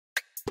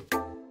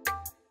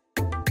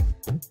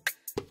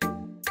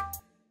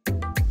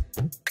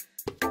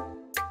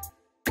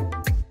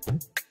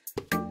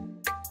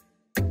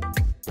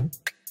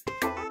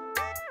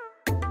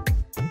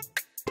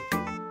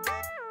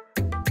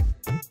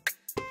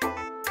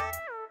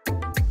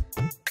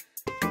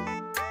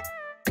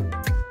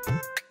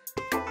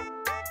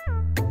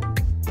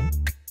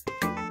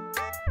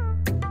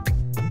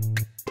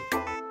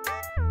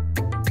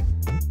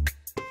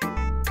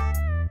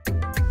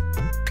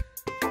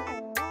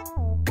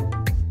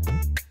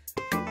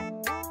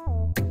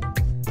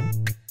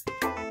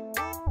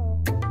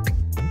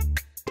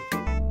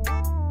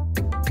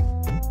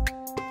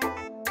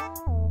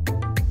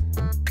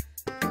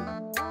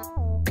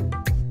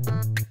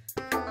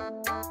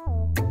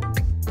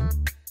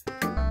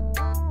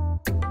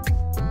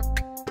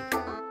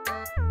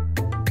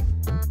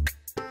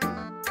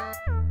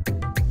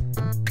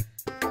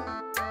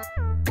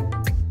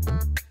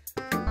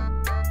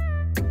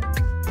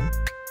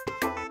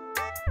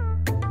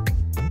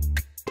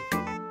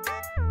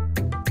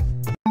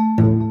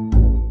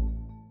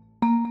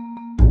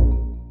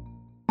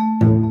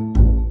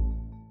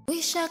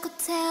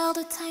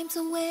time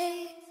to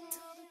wait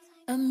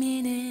a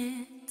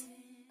minute.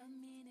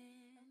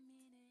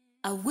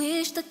 I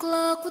wish the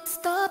clock would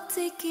stop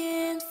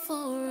ticking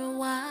for a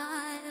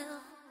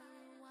while.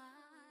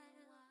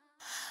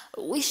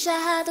 I wish I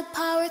had the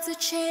power to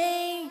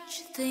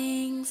change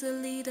things a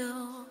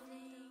little.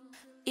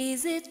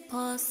 Is it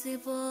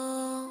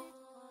possible?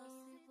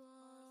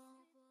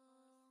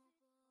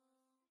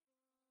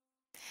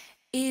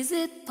 Is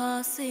it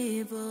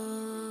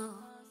possible?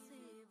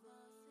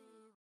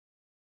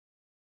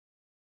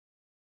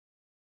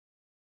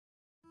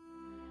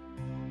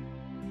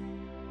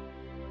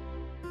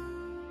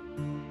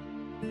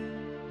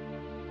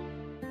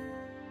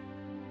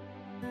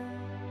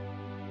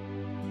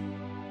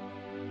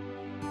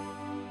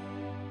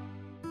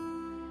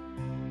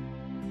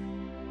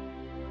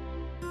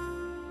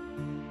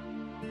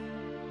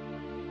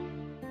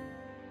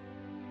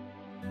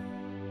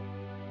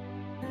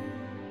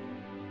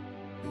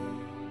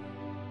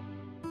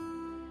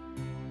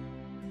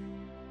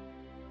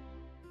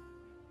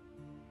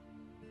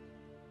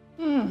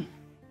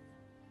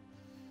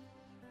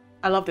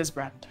 I love this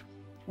brand.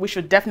 We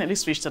should definitely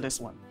switch to this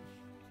one.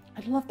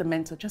 I love the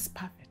mentor, just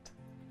perfect.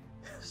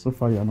 So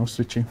far, you're not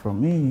switching from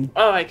me.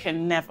 Oh, I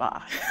can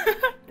never.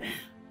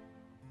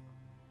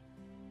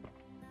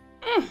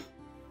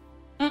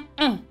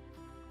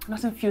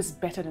 Nothing feels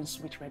better than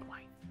sweet red wine.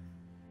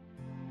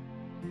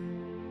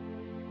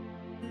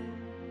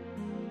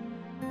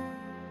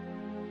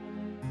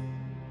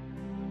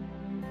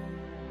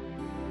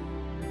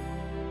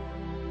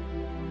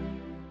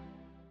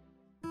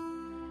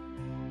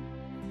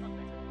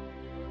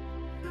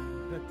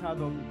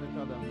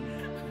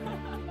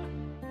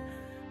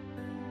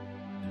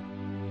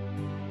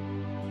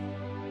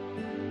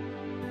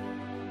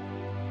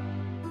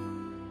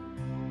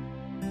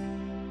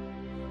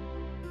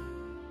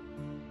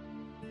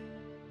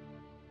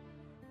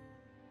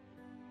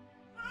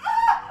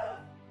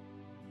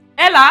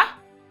 Ella?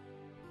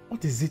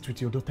 What is it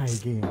with your daughter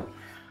again?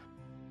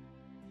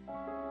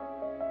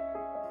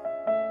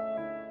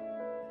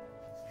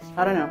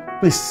 I don't know.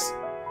 Please.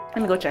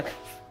 Let me go check.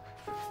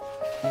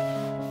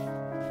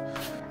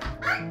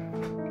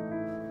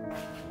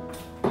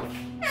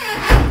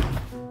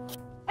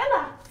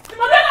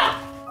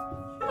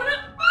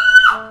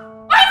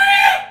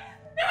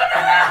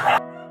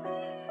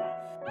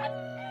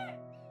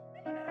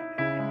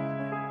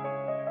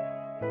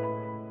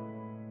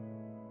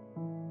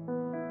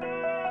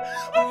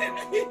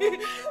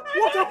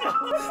 What happened?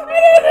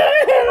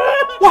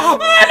 What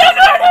happened?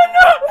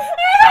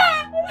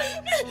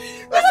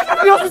 I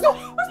don't know.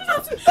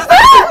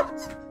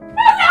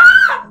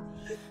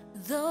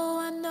 Though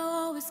I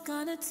know it's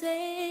gonna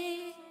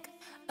take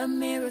a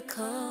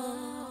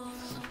miracle.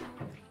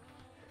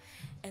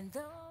 And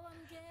though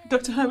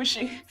Doctor, how is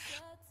she?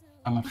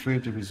 I'm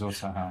afraid the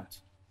results are out.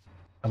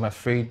 I'm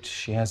afraid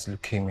she has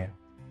leukemia.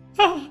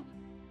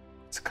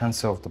 It's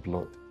cancer of the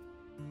blood.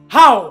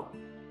 How?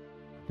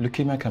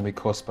 Leukemia can be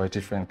caused by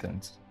different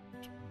things.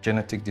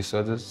 Genetic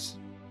disorders,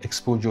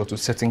 exposure to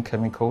certain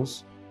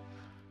chemicals,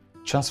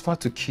 transfer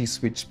to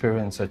kids which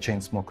parents are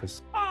chain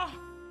smokers.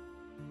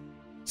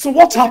 So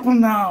what happened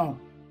now?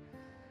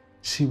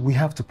 We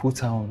have to put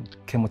her on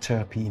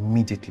chemotherapy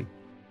immediately.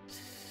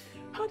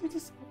 How did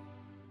this happen?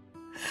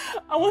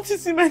 I want to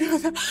see my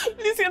daughter.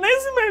 Please, can I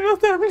see my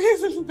daughter?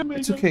 Please, look at my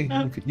It's okay.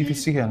 You can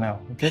see her now,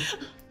 okay?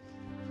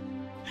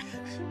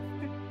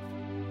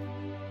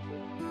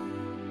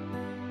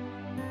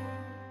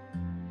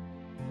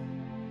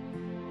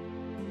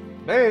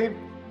 Babe.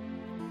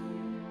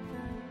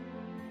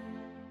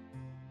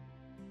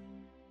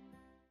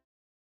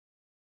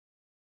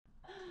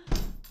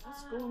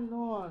 What's going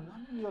on?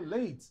 I know you're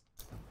late.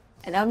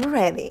 And I'm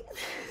ready.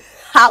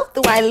 How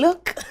do I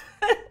look?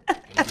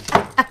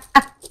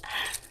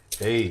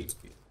 Hey,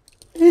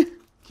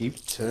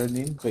 keep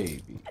turning,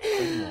 baby.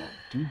 Come on,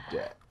 do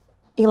that.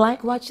 You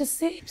like what you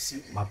see?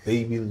 See, my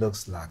baby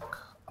looks like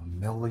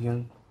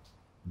 $1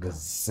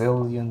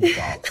 gazillion.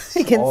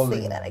 You can all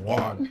say in that again.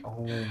 one.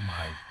 Oh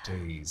my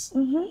days.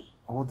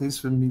 All this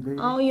for me, baby.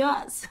 Oh,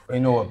 yours. But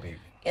you know what, baby?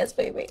 Yes,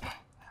 baby.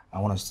 I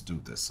want us to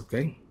do this,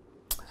 okay?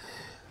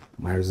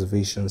 My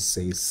reservation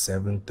says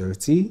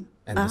 7:30,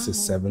 and this is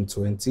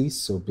 7:20.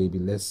 So, baby,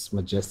 let's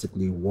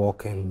majestically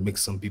walk and make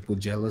some people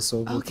jealous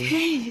over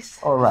Okay.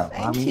 All right,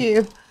 Thank mommy.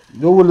 you.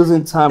 No one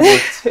losing time,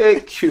 but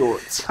take your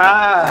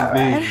time,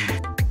 baby.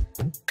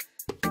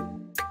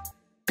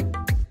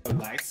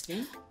 Light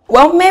skin?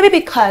 Well, maybe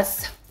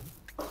because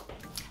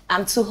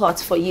I'm too hot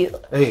for you.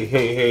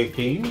 Hey,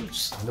 can you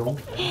slow down?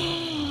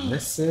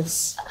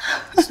 Mrs.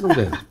 Slow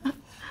down.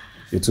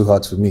 You're too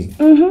hot for me.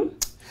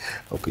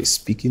 Okay,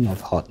 speaking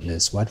of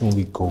hotness, why don't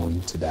we go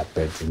into that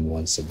bedroom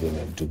once again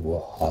and do a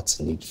hot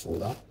needful,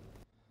 huh?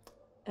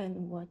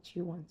 And what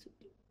you want to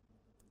do?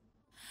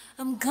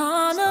 I'm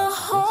gonna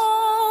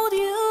hold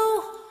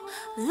you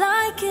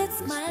like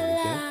it's my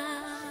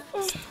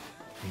last.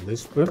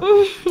 Whisper.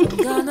 I'm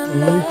gonna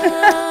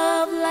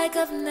love like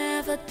I've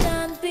never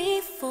done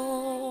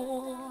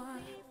before.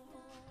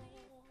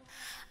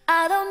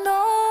 I don't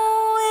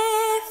know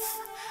if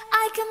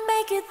I can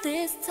make it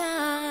this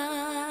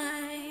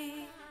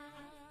time.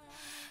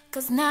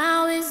 'Cause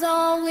now is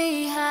all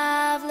we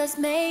have, let's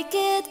make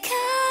it count.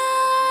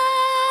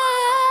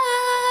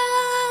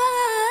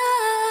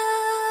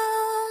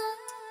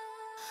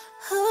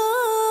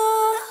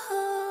 Ooh.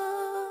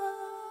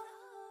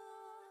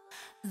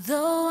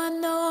 Though I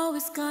know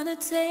it's gonna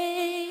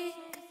take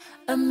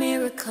a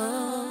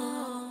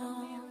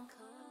miracle,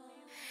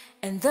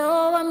 and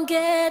though I'm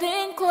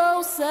getting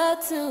closer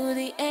to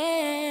the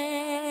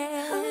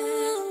end,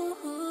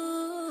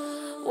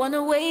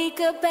 wanna wake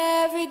up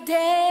every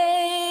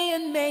day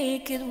and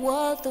make it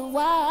worth the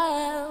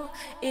while.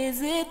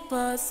 Is it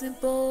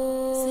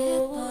possible?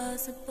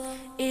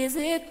 Is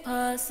it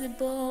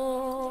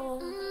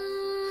possible?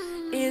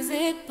 Is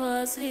it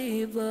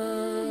possible?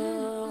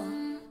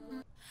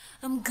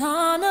 I'm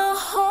gonna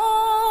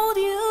hold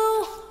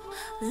you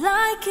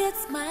like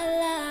it's my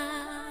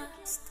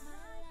last.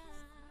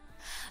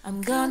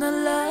 I'm gonna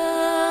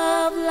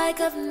love like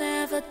I've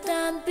never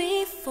done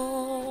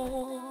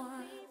before.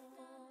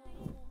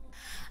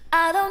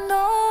 I don't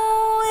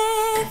know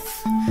if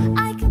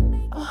I can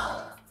make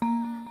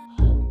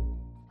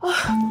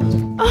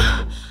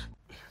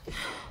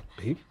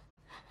Babe?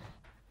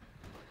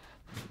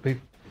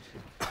 Babe?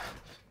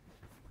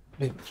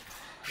 Babe?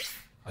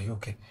 Are you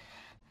okay?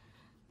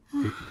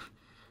 Babe?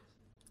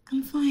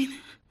 I'm fine.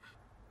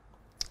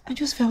 I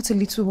just felt a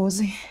little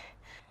woozy.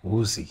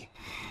 Woozy?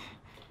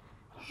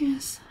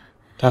 Yes.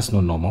 That's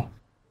not normal.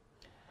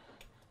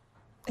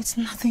 It's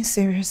nothing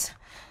serious.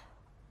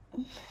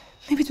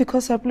 Maybe it's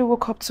because I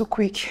woke up too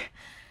quick.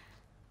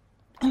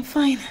 I'm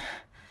fine.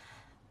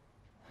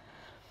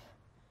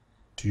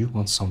 Do you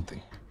want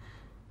something?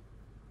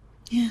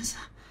 Yes.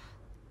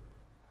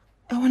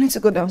 I wanted to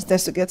go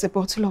downstairs to get a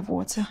bottle of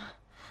water.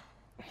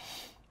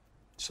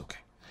 It's okay.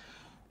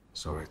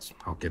 It's alright.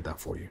 I'll get that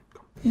for you.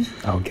 Come.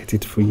 I'll get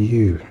it for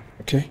you,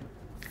 okay?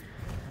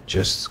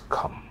 Just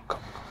come.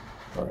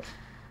 Alright.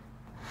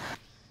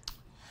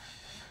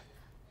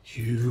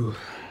 You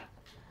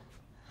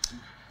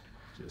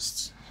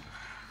just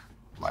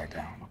lie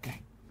down,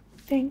 okay?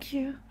 Thank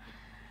you.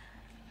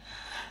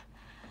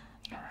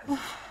 Alright.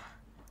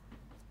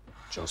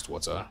 Just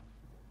water.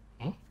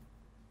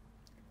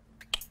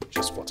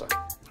 Just water.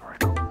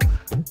 Alright.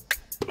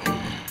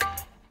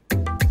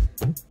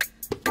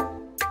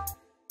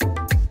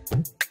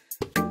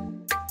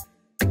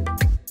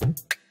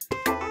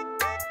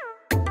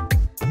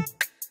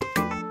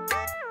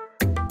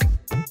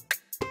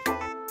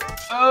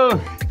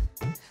 Oh,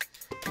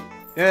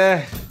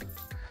 yeah,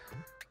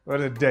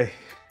 what a day.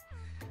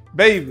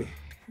 Baby.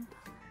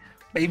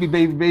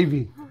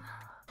 Baby.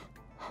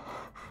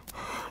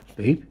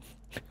 Babe?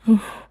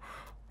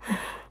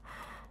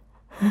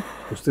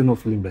 You're still not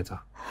feeling better?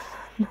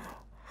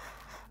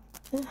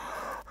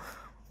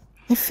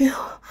 I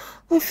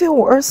feel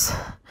worse.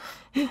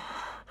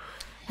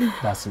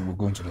 That's it, we're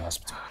going to the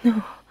hospital.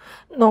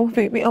 No,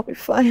 baby, I'll be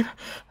fine.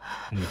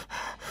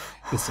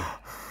 Listen,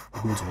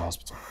 we're going to the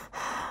hospital.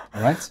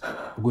 Alright?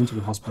 We're going to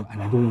the hospital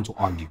and I don't want to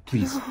argue,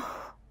 please.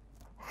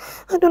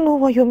 I don't know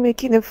why you're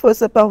making a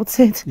fuss about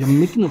it. You're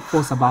making a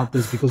fuss about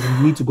this because we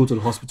need to go to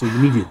the hospital.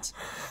 You need it.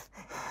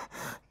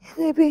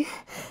 Maybe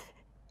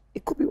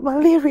it could be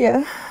malaria.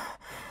 It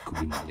could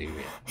be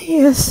malaria.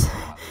 Yes.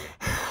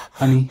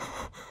 Honey,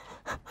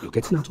 you're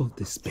getting out of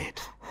this bed.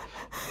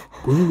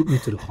 Going with me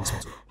to the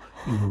hospital.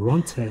 You will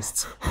run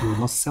tests. You will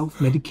not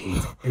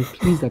self-medicate. And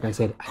please, like I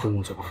said, I don't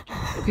want to argue.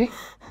 Okay?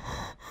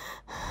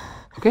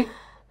 Okay?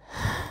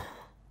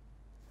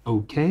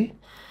 Okay?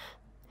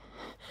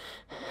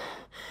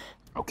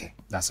 Okay,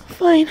 that's okay.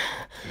 Fine.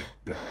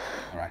 Good.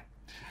 Alright.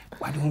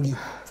 Why don't you,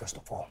 first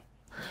of all,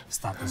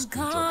 start this good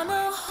job?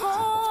 gonna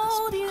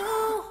hold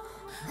you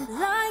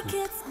like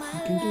it's my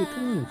You can do it.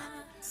 Come on.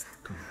 last.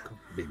 Come,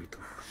 baby,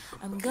 come.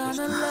 I'm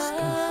gonna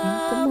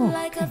love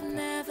like I've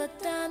never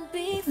done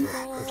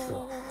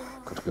before.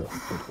 Good girl.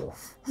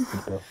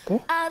 Okay?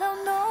 I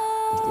don't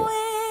know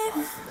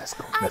if Let's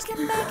go. I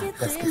can make it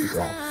Let's keep this it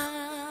going.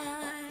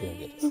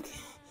 time.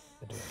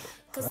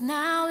 'Cause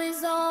now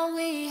is all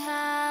we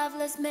have,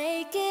 let's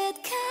make it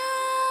count.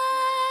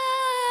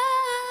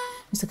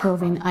 Mr.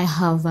 Kelvin, I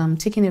have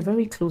taken a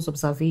very close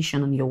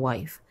observation on your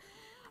wife.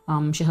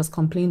 She has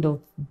complained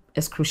of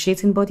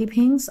excruciating body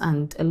pains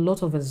and a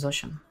lot of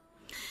exhaustion.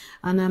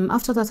 And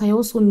after that, I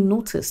also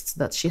noticed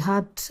that she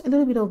had a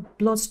little bit of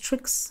blood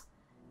streaks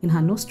in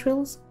her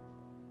nostrils.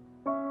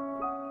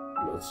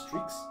 Blood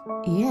streaks?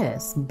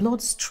 Yes,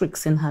 blood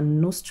streaks in her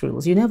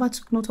nostrils. You never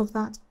took note of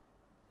that?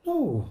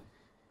 No.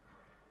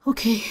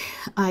 Okay,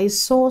 I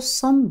saw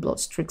some blood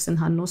streaks in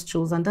her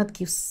nostrils, and that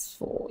gives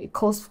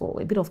cause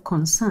for a bit of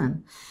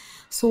concern.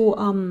 So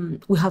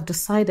we have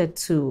decided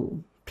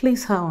to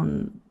place her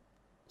on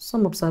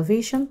some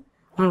observation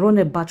and run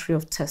a battery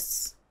of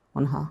tests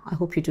on her. I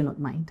hope you do not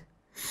mind,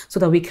 so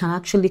that we can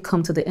actually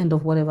come to the end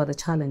of whatever the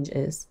challenge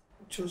is.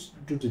 Just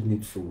do the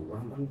needful.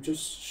 I'm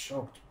just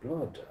shocked.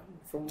 Blood.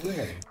 From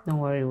where? Don't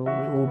worry,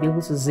 we'll be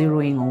able to zero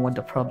in on what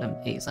the problem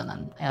is, and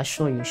I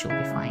assure you she'll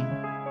be fine.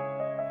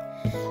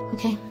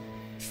 Okay.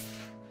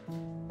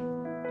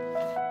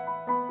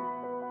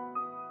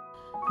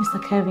 Mr.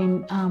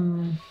 Kevin,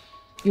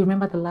 you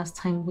remember the last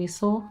time we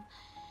saw?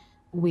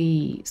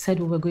 We said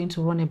we were going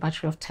to run a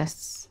battery of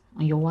tests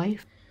on your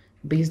wife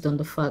based on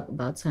the fact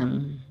that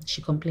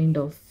she complained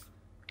of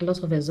a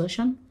lot of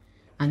exhaustion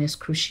and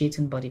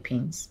excruciating body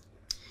pains.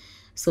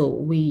 So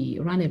we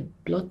ran a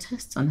blood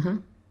test on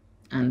her,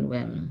 and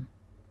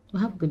we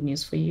have good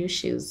news for you.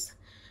 She's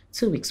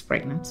 2 weeks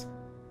pregnant.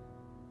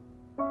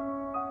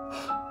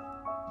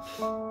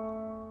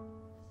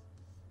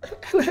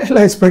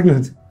 Ella is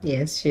pregnant.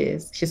 Yes, she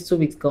is. She's 2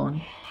 weeks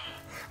gone.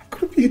 I'm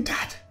gonna be a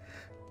dad.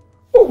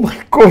 Oh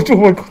my God, oh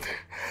my God.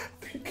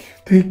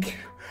 Thank you.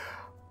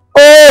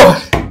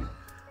 Oh!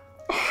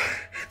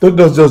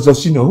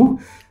 Does she know?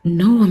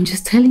 No, I'm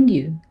just telling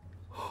you.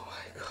 Oh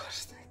my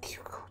gosh, thank you,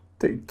 God.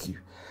 Thank you.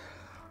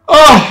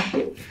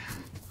 Oh!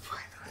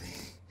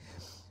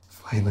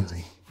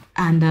 Finally.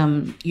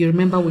 And you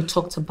remember we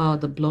talked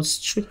about the blood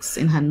streaks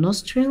in her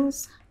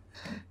nostrils?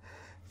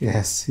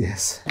 Yes.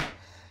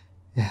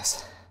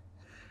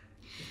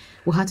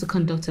 We had to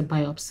conduct a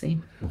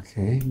biopsy.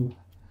 Okay.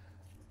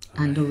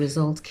 And the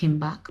result came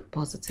back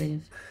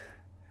positive.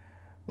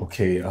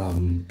 Okay,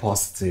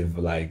 positive,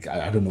 like,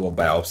 I don't know what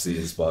biopsy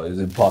is, but is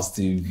it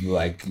positive,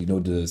 like, you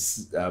know,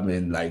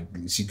 like,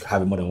 she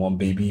having more than one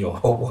baby or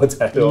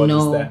what? I don't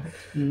understand.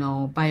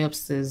 No,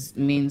 biopsies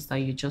means that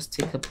you just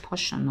take a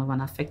portion of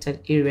an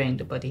affected area in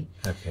the body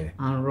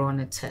and run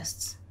a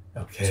test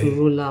to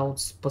rule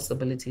out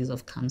possibilities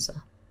of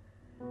cancer.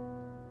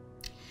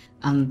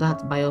 And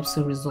that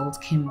biopsy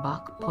result came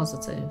back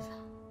positive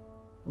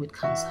with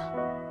cancer.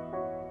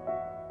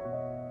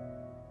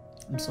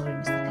 I'm sorry,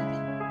 Mr.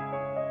 Kevin.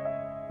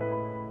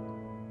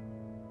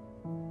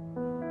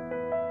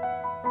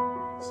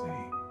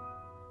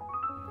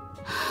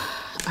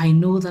 I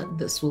know that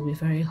this will be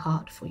very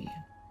hard for you,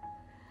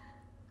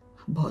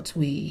 but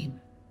we're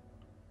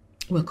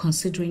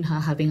considering her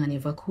having an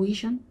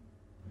evacuation.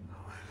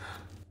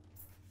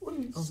 What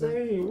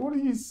are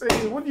you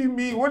saying? What do you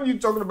mean? What are you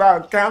talking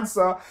about?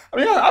 Cancer? I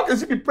mean, how can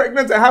she be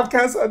pregnant and have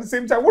cancer at the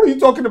same time? What are you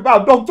talking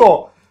about, doctor?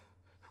 What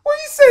are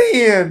you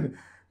saying?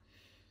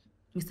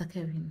 Mr.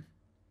 Kevin,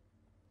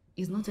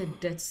 it's not a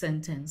death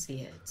sentence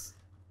yet.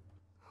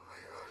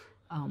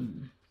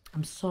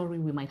 I'm sorry,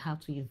 we might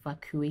have to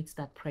evacuate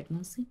that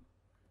pregnancy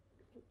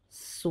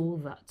so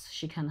that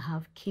she can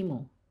have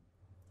chemo.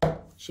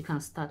 She can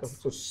start.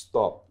 Doctor,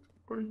 stop.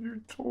 What are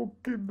you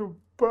talking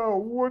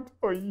about? What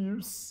are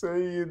you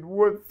saying?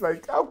 What,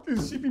 like, how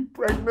can she be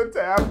pregnant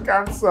and have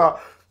cancer?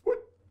 What?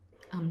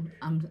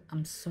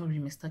 I'm sorry,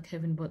 Mr.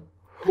 Kevin, but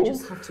I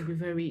just have to be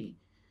very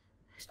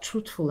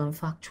truthful and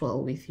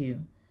factual with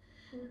you.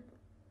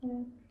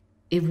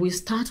 If we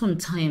start on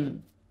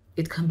time,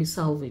 it can be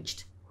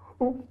salvaged.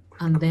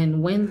 And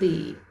then when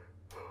the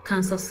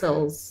cancer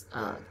cells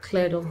are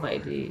cleared off by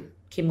the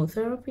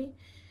chemotherapy,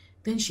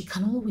 then she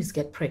can always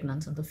get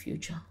pregnant in the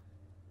future.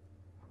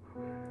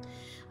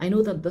 I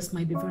know that this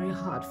might be very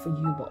hard for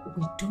you, but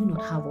we do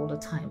not have all the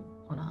time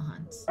on our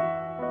hands.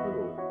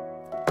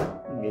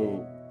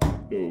 No.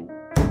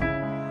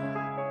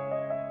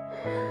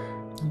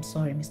 I'm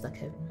sorry, Mr.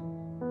 Kevin.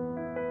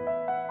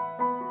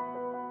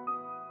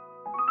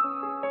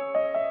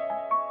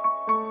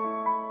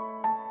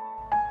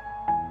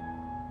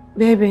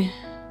 Baby.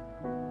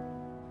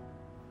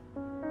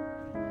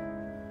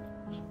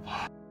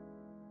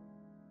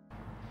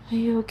 Are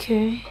you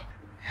okay?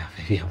 Yeah,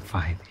 baby, I'm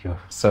fine.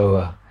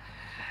 So,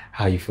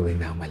 how are you feeling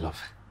now, my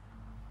love?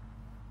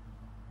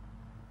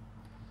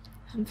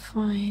 I'm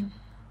fine.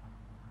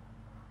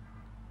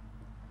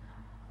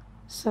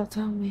 So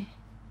tell me,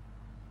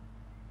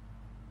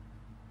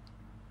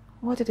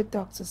 what did the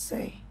doctor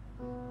say?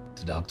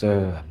 The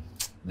doctor,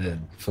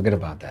 forget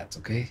about that,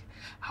 okay?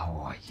 How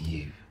are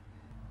you?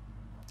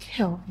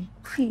 Kelvin,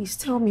 please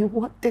tell me,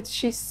 what did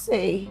she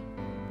say?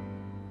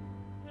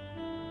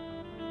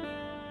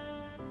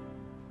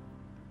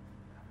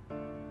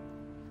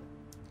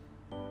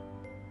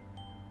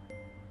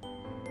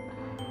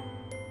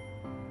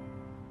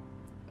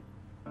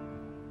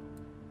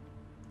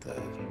 The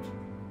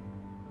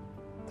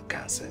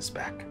cancer is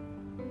back.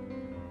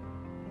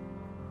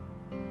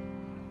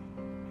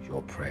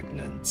 You're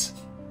pregnant,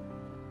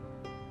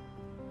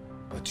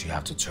 but you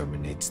have to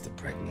terminate the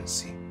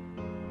pregnancy.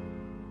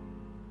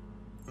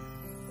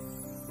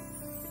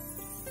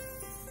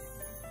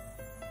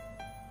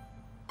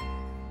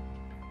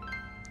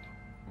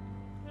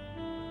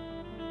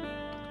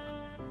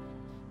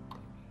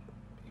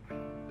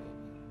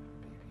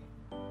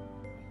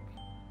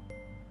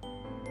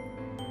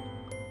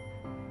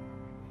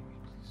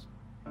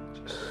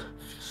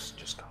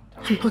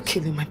 I'm not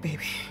killing my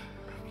baby.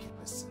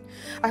 Listen.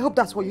 I hope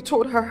that's what you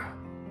told her.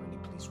 Honey,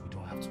 please, we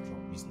don't have to be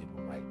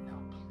unreasonable right now.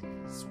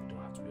 Please, we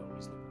don't have to be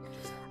unreasonable.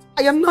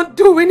 I am not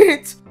doing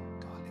it.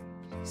 Darling,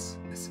 please,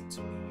 listen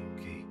to me,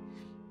 okay?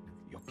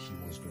 Your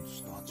chemo is going to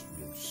start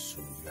real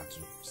soon. You have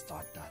to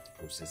start that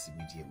process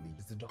immediately.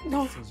 The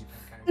doctor says you can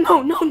carry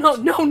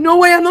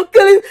No, I am not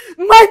killing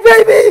my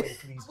baby.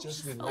 Please,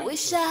 just relax. I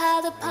wish I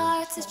had the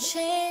power to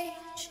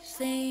change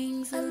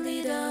things a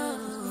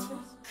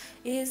little.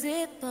 Is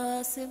it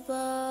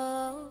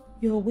possible?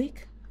 You're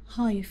awake?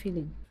 How are you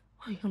feeling?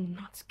 I am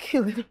not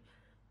killing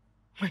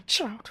my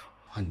child.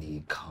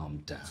 Honey, calm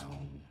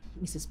down.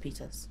 Mrs.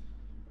 Peters,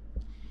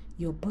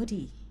 your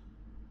body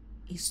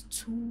is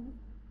too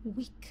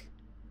weak.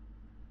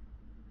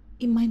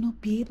 It might not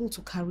be able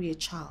to carry a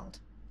child.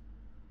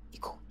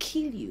 It could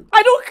kill you.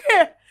 I don't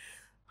care.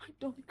 I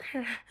don't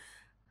care.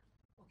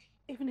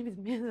 Even if it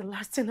means the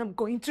last thing I'm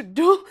going to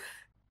do,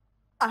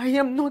 I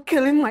am not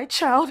killing my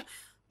child.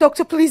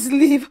 Doctor, please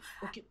leave.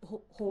 Okay,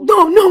 hold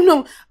on.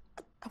 No.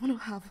 I want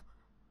to have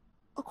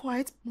a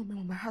quiet moment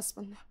with my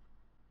husband.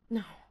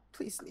 No,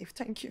 please leave.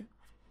 Thank you.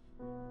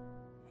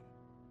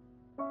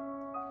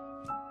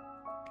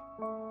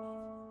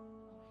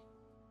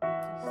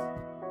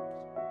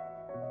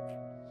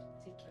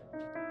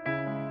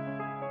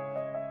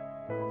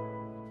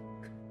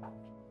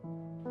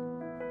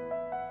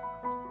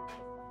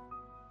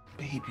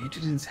 Babe, you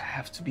didn't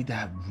have to be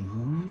that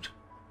rude.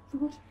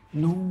 Rude?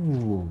 No.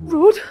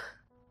 Rude?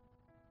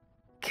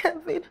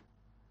 Kevin,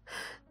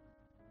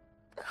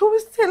 I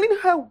was telling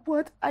her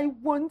what I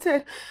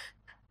wanted.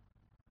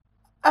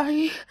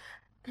 I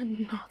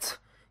am not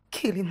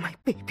killing my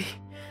baby.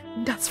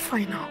 That's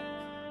final.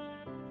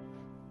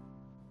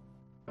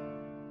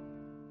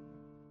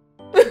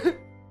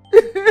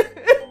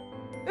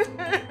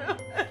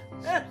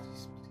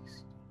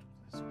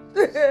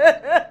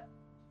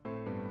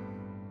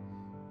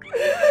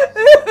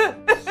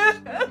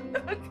 I'm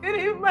not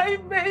killing my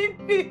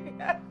baby.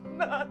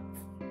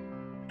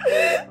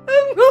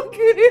 I'm not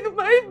killing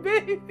my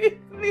baby,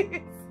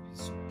 please.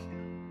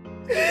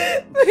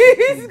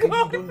 Please,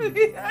 God,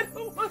 please. I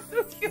don't want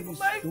to kill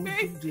my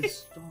baby.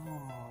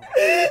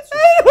 I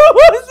don't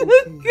want to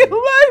kill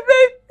my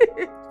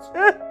baby.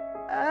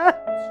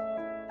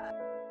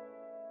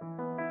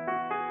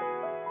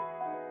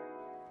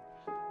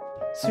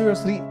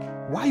 Seriously,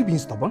 why are you being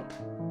stubborn?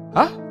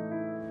 Huh?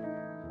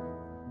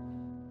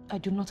 I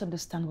do not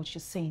understand what you're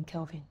saying,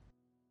 Kelvin.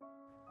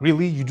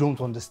 Really, you don't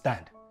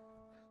understand?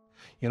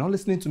 You're not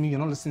listening to me, you're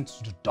not listening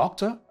to the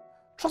doctor?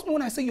 Trust me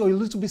when I say you're a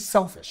little bit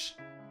selfish.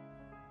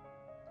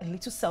 A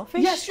little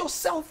selfish? Yes, you're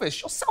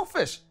selfish. You're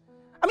selfish.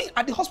 I mean,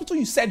 at the hospital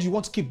you said you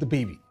want to keep the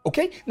baby,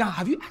 okay? Now,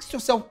 have you asked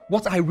yourself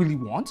what I really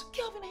want?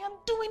 Kelvin, I am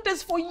doing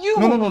this for you.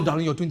 No,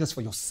 darling, you're doing this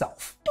for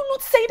yourself. Do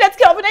not say that,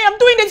 Kelvin. I am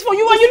doing this for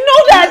you and you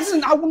know that.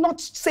 Listen, I will not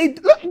say...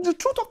 Look, the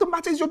truth of the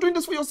matter is you're doing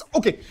this for yourself.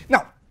 Okay,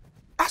 now,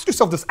 ask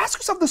yourself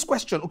this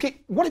question,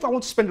 okay? What if I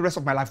want to spend the rest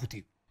of my life with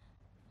you?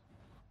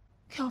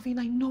 Kelvin,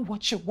 I know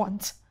what you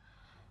want.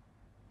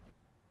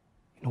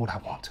 You know what I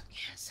want?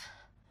 Yes.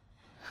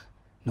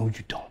 No,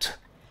 you don't.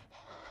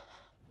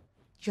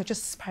 You're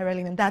just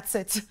spiraling and that's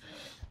it.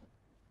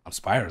 I'm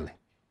spiraling.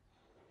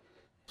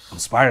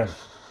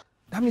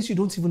 That means you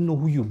don't even know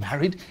who you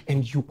married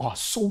and you are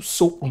so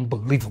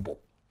unbelievable.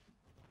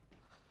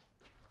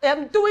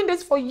 I'm doing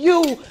this for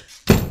you.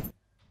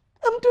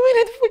 I'm doing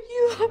it for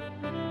you.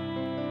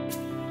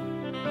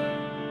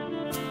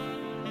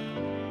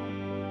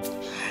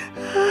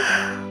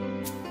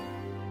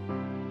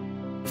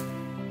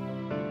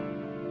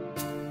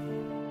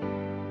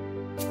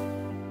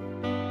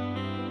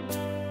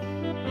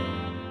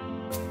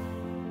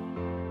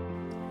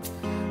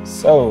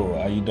 So,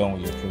 are you done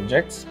with your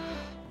project?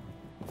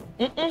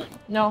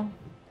 No.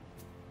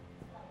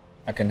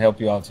 I can help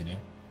you out, you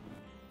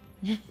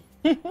know.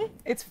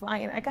 It's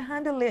fine. I can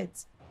handle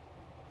it.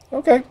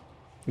 Okay,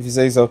 if you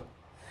say so.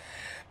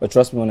 But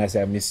trust me when I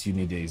say I miss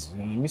uni days.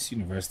 I miss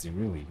university,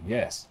 really,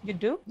 yes. You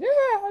do? Yeah,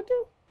 I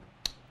do.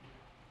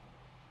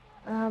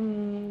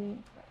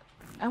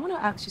 I want to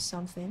ask you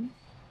something.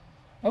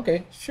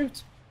 Okay,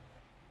 shoot.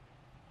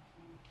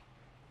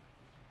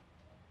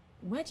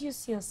 Where do you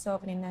see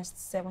yourself in the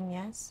next 7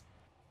 years?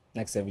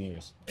 Next 7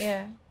 years.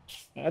 Yeah.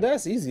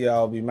 That's easy.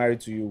 I'll be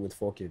married to you with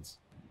 4 kids.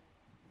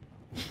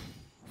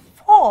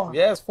 4?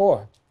 Yes,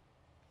 4.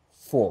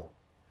 4.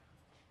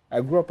 I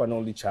grew up an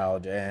only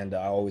child and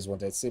I always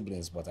wanted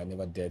siblings, but I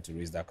never dared to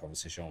raise that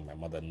conversation with my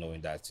mother,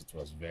 knowing that it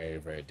was very,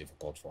 very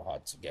difficult for her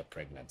to get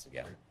pregnant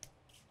again.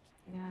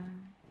 Yeah.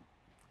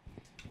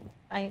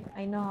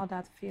 I know how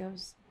that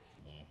feels.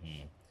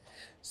 Mm-hmm.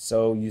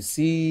 So you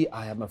see,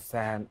 I am a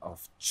fan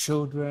of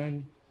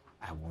children.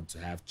 I want to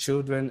have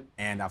children,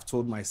 and I've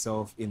told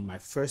myself in my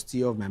first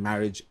year of my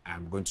marriage,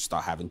 I'm going to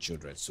start having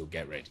children, so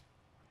get ready.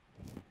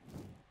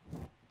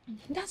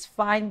 That's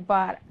fine,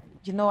 but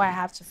you know I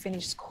have to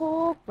finish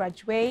school,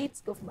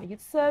 graduate, go for my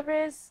youth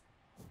service,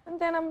 and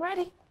then I'm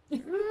ready.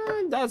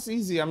 That's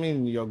easy. I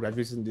mean, you're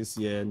graduating this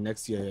year,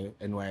 next year,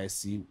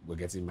 NYSC, we're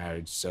getting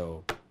married,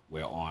 so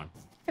we're on.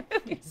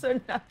 So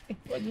nothing.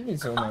 What do you mean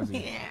so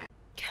nothing? Yeah.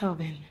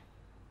 Kelvin.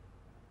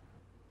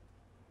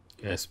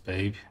 Yes,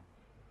 babe.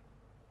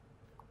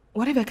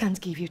 What if I can't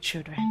give you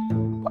children?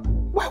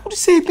 Why would you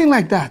say a thing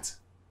like that?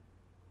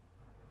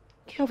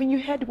 Kelvin,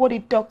 you heard what the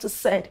doctor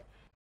said.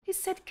 He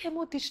said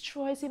chemo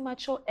destroys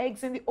immature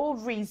eggs in the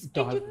ovaries.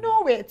 Did you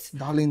know it?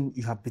 Darling,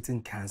 you have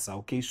beaten cancer,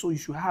 okay? So you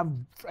should have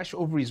fresh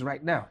ovaries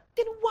right now.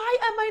 Then why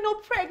am I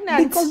not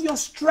pregnant? Because you're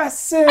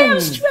stressing. I am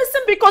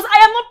stressing because I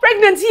am not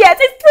pregnant yet.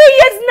 It's 3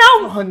 years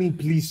now. Honey,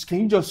 please, can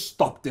you just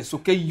stop this,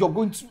 okay? You're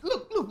going to...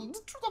 Look,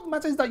 the truth of the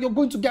matter is that you're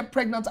going to get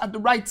pregnant at the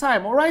right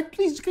time, all right?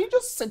 Please, can you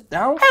just sit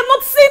down? I am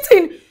not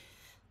sitting.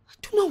 I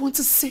do not want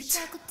to sit.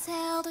 I could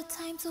tell the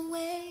time to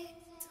wait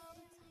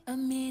a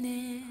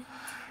minute.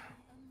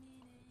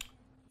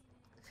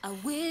 I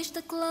wish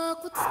the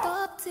clock would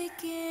stop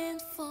ticking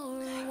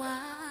for a while.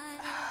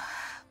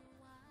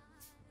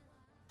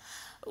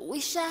 I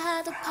wish I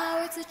had the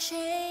power to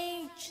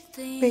change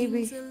things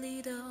Baby. a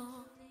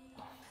little.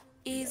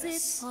 Is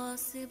it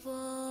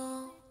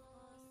possible?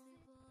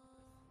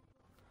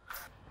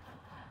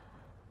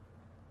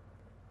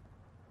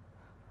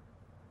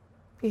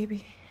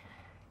 Baby,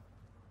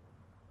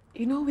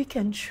 you know we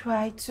can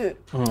try to...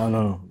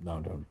 No,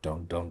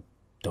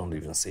 don't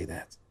even say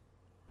that.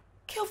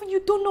 Kelvin,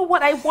 you don't know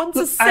what I want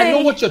to say. I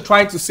know what you're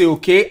trying to say,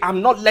 okay? I'm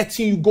not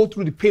letting you go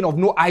through the pain of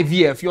no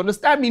IVF. You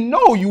understand me?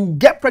 No, you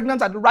get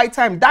pregnant at the right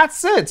time.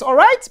 That's it, all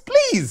right?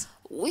 Please.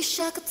 Wish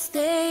I could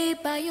stay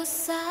by your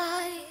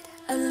side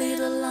a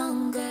little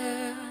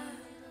longer.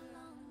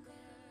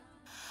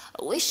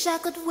 I wish I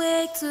could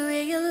wake to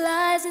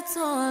realize it's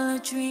all a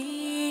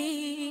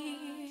dream.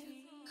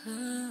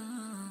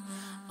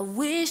 I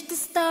wish the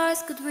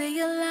stars could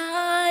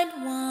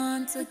realign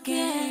once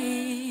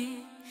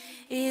again.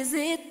 Is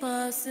it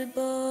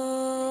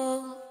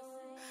possible?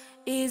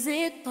 Is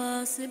it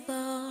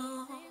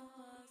possible?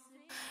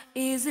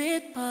 Is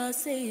it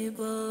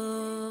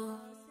possible?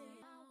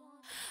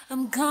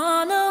 I'm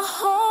gonna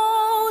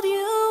hold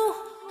you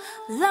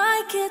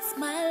like it's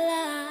my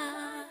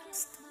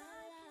last.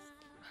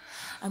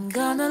 I'm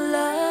gonna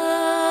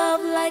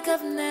love like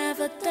I've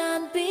never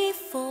done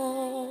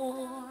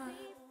before.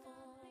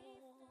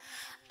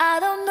 I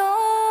don't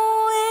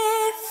know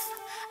if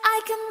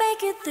I can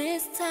make it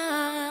this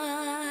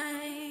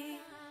time,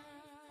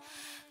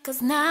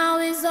 'cause now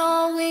is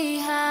all we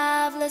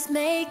have. Let's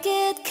make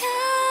it count.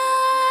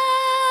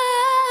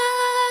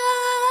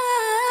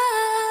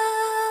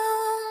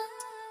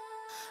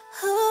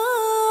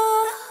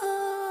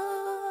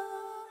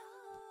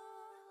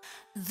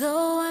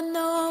 Though I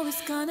know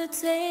it's gonna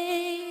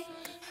take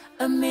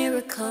a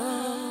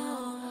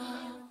miracle,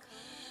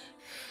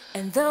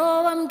 and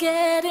though I'm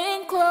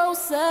getting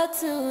closer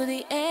to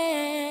the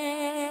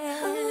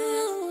end,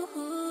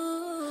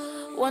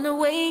 wanna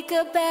wake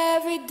up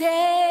every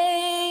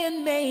day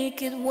and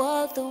make it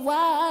worth the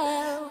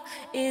while.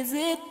 Is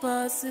it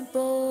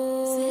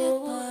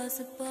possible?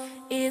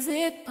 Is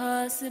it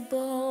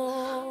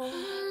possible?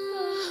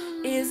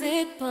 Is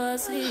it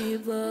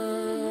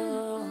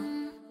possible?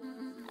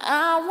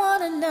 I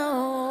wanna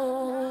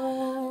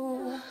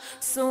know.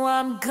 So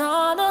I'm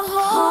gonna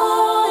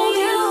hold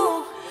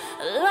you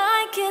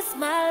like it's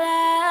my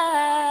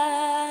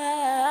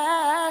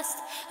last.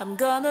 I'm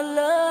gonna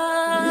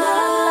love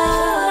like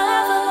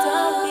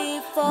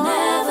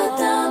never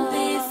done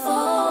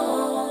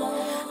before.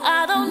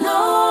 I don't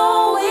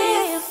know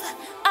if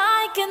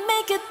I can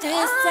make it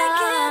this time,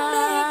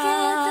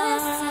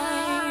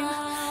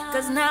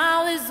 'cause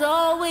now is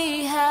all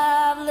we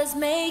have. Let's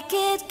make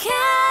it count.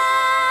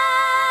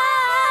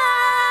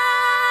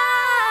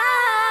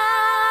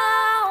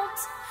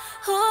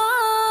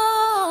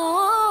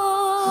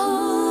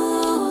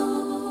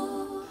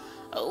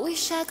 I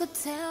wish I could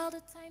tell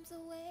the times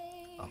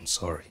away. I'm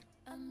sorry.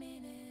 A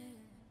minute.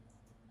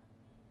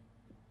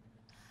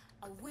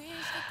 I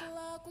wish the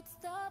clock would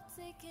stop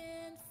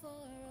ticking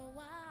for a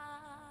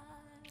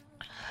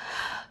while.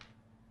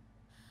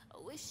 I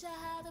wish I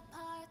had the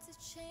power to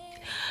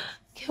change.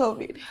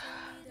 Kelvin,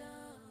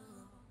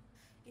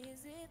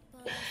 Is it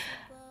possible?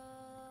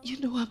 you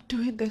know I'm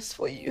doing this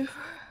for you.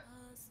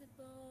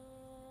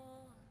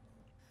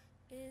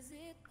 Is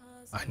it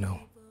possible? I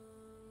know.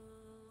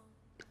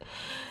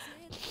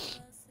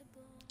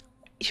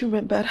 You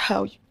remembered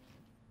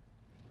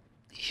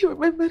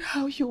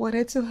how you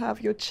wanted to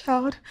have your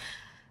child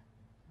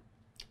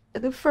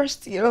in the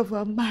first year of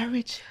our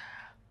marriage.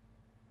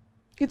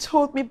 You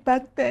told me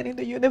back then in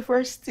the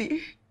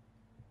university.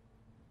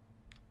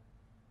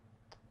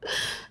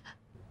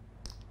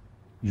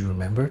 You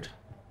remembered?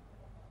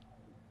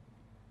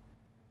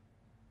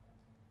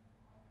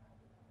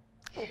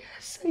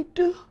 Yes, I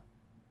do.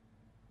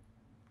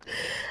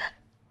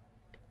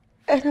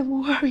 And I'm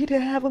worried I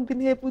haven't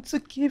been able to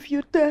give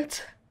you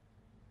that.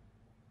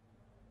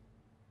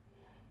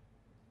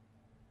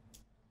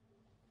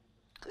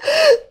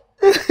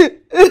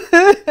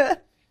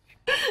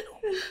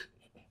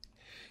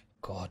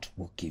 God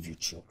will give you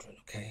children,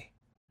 okay?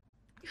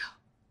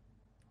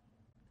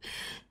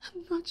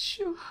 I'm not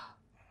sure.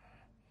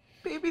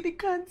 Baby, the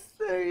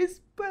cancer is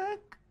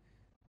back.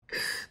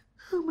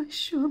 How am I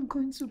sure I'm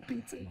going to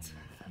beat it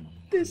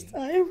this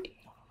time?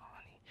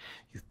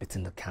 You've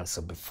beaten the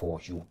cancer before,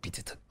 you will beat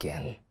it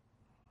again.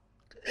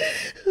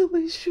 How am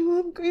I sure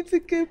I'm going to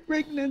get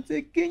pregnant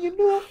again? You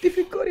know how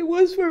difficult it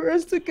was for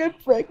us to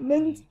get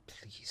pregnant.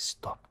 Please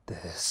stop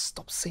this.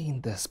 Stop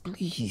saying this,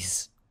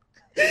 please.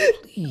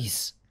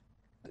 Please.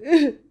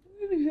 You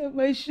have am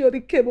I sure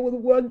the cable will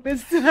work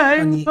this time?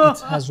 Honey, it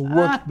has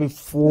worked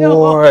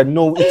before.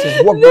 No, it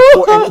has worked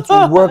before and it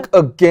will work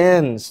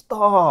again.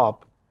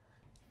 Stop.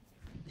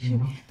 I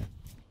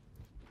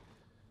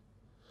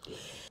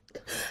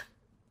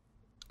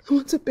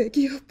want to beg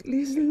you,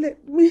 please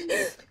let me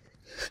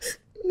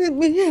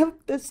have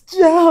this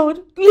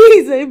child.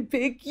 Please, I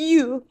beg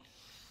you.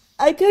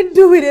 I can't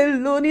do it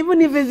alone,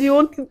 even if it's the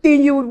only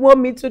thing you would want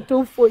me to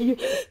do for you.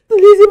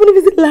 Please, even if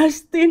it's the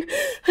last thing,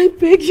 I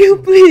beg you,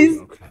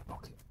 please. Okay.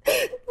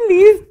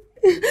 Please.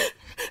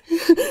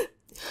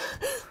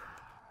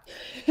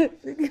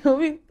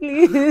 Come,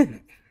 please.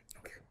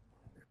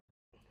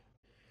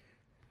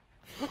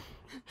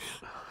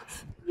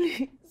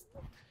 Please.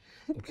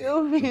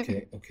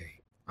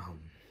 Okay. God,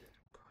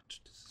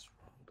 this is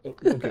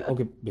wrong.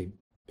 Okay,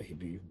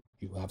 baby,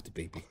 you have the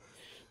baby.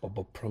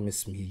 But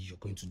promise me you're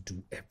going to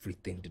do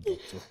everything the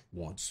doctor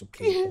wants,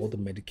 okay? Yes. All the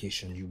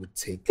medication you would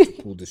take to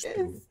pull this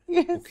through,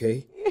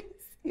 okay?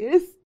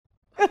 Yes.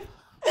 I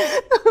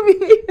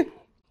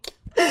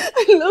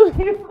love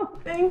you.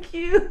 Thank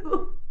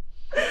you.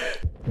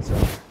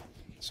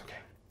 It's okay.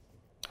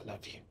 I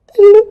love you.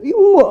 I love you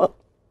more.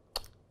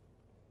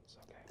 It's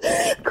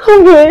okay.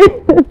 Come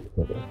on.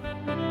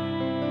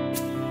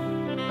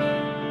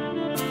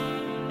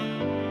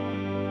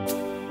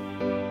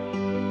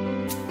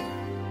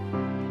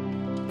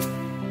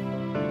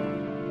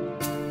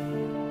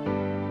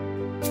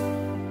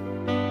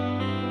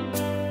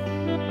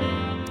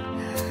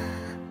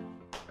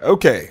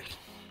 Okay,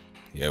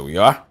 here we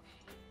are.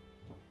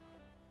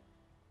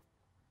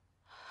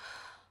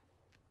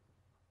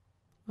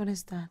 What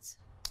is that?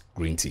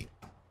 Green tea.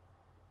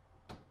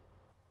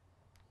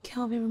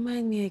 Kelvin,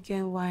 remind me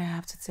again why I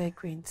have to take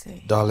green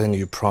tea. Darling,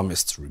 you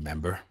promised,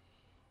 remember?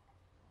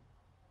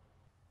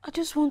 I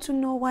just want to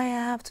know why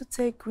I have to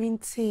take green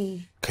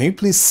tea. Can you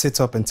please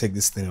sit up and take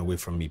this thing away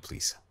from me,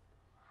 please?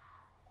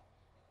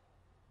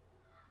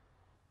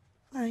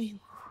 Fine.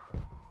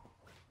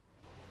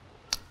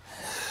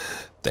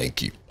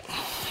 Thank you.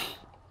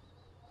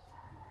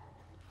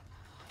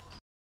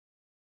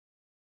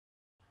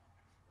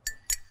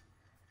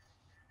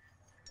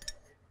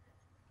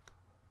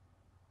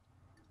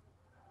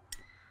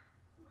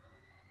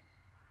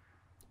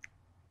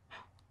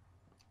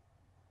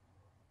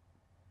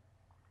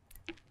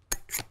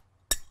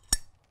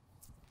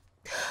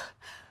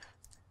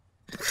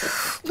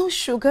 No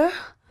sugar?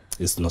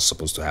 It's not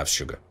supposed to have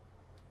sugar.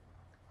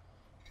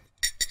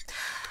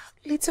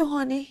 Little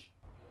honey.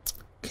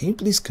 Can you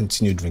please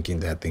continue drinking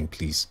that thing,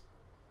 please?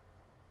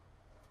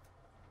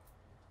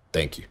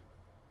 Thank you.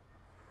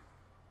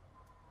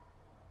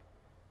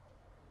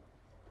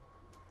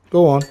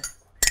 Go on.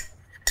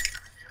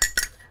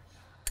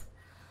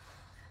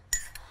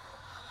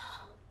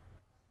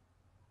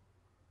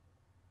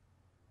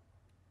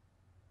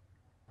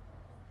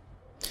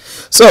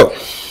 So,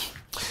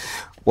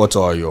 what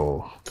are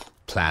your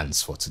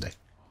plans for today?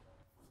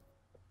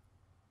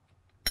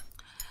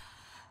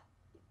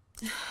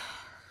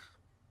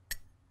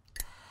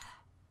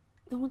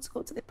 I want to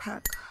go to the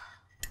park.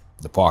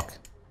 The park?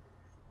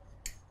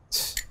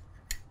 Is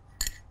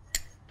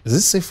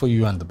this safe for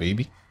you and the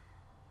baby?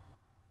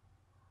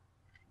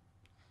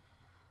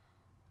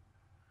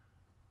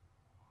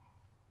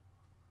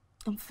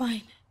 I'm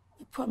fine.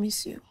 I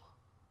promise you.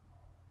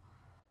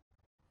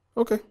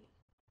 Okay.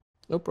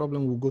 No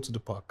problem. We'll go to the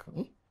park.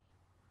 Hmm?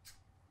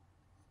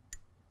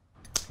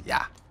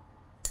 Yeah.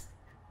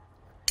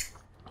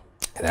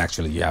 And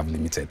actually, you have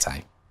limited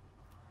time.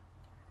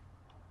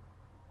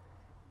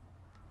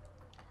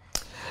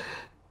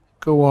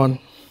 Go on.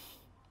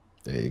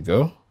 There you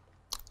go.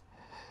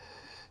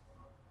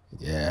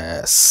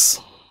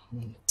 Yes.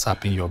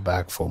 Tapping your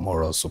back for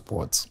moral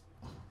support.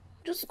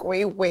 Just go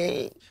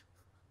away.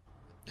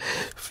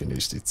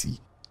 Finish the tea.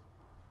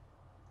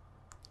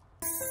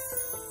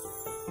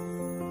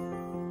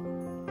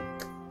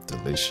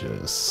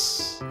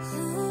 Delicious.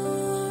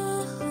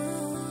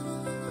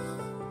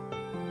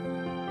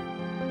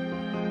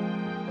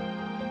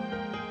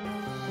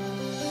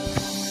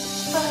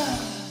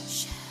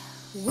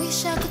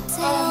 Wish I could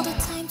tell the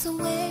time to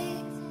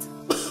wait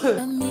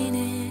a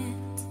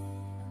minute.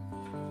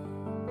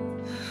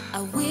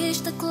 I wish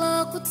the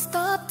clock would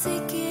stop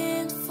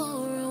ticking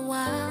for a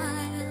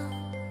while.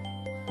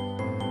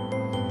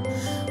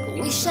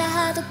 Wish I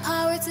had the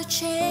power to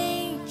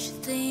change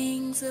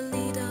things a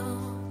little.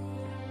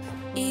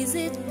 Is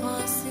it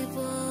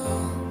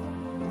possible?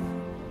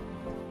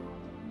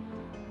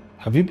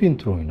 Have you been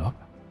throwing up?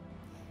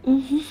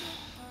 Mm-hmm.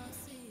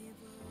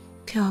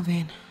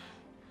 Kelvin,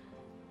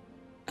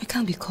 I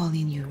can't be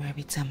calling you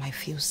every time I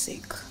feel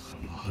sick.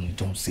 Honey,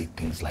 don't say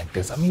things like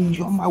this. I mean,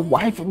 you're my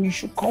wife and you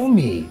should call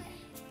me.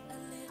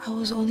 I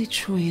was only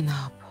throwing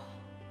up.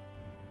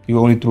 You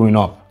were only throwing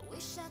up?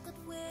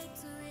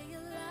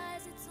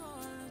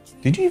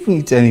 Did you even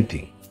eat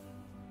anything?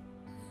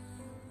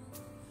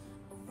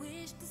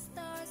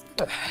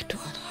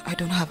 I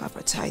don't have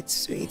appetite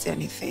to eat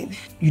anything.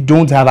 You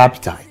don't have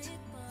appetite?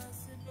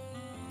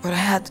 But I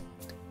had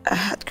I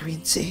had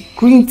green tea.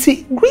 Green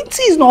tea? Green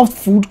tea is not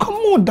food. Come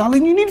on,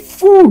 darling. You need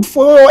food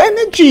for your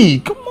energy.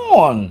 Come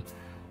on.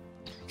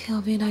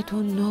 Kelvin, I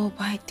don't know,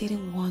 but I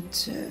didn't want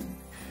to.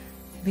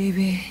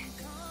 Baby,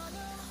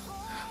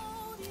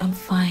 I'm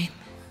fine.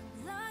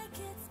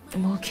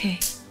 I'm okay.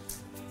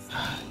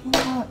 You know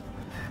what?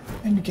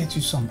 Let me get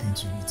you something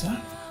to eat, huh?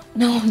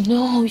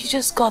 No, you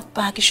just got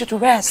back. You should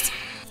rest.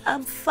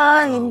 I'm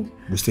fine.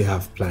 We still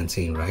have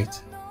plantain,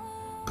 right?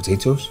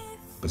 Potatoes?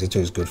 Potato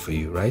is good for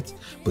you, right?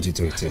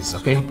 Potato it is,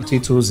 okay?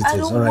 Potatoes it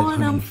is. All right,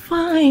 honey. I'm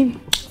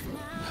fine.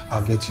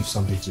 I'll get you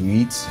something to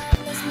eat.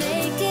 Let's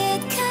make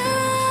it count.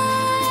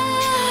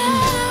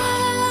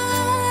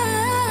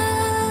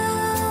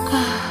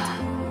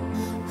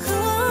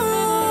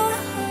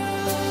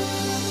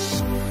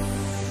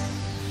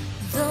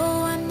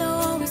 Though I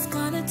know it's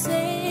gonna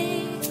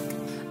take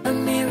a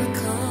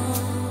miracle,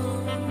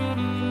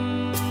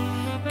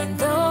 and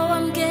though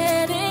I'm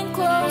getting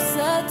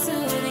closer to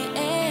the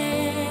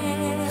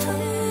end,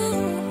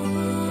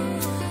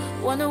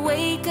 wanna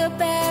wake up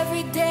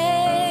every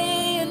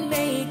day and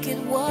make it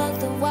worth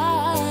the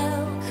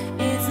while.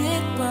 Is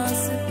it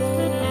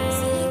possible?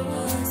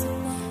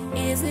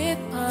 Is it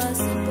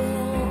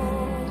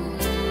possible?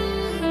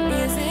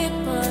 Is it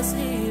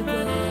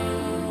possible?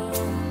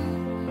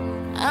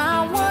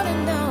 I wanna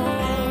know.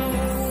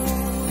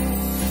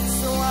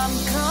 So I'm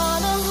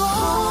gonna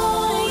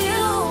hold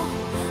you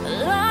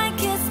like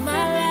it's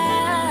my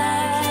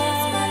last.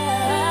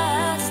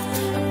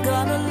 I'm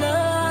gonna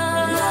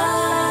love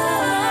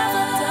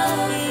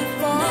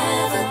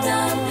never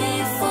done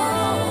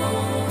before.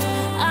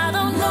 I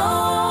don't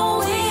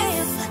know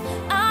if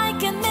I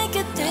can make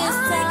it this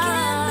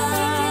time.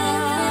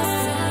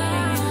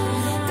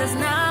 'Cause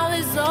now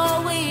is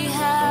all we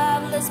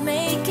have. Let's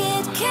make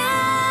it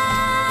count.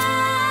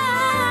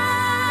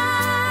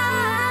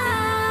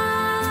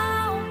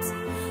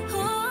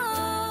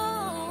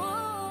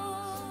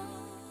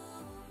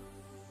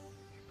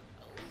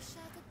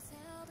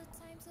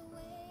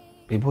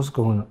 Babe, what's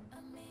going on?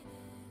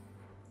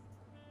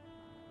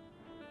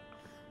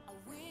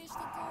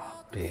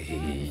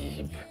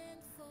 Babe.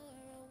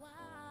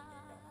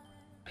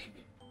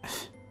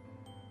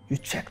 You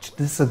checked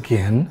this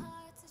again?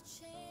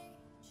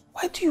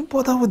 Why do you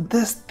bother with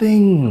this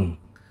thing?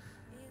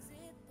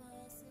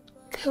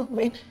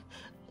 Kelvin,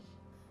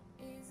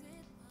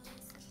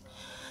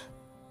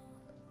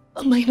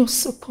 am I not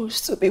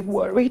supposed to be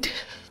worried?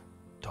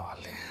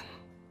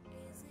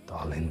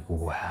 Darling,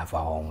 we'll have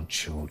our own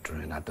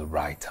children at the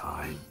right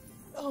time.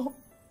 Oh,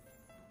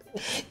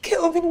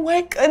 Kelvin,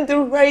 why can't the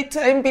right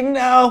time be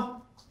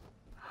now?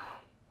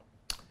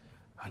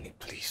 Honey,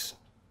 please.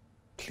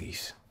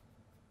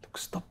 Look,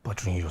 stop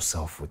bothering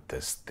yourself with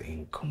this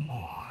thing. Come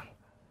on.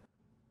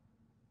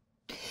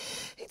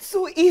 It's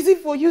so easy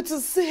for you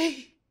to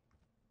say.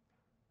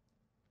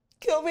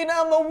 Kelvin,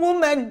 I'm a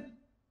woman.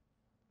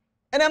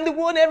 And I'm the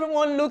one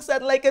everyone looks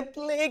at like a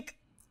plague.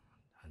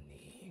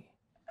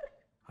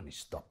 Honey,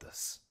 stop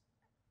this.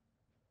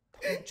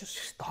 Just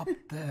stop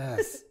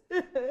this.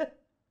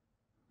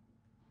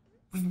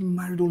 We've been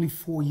married only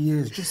 4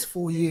 years, just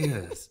 4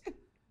 years.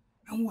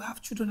 And we'll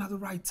have children at the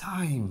right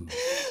time.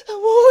 I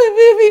want my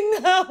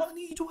baby now.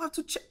 Honey, you don't have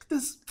to check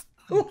this.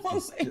 I want my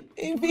baby.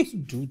 You don't have to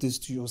do this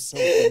to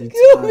yourself every time.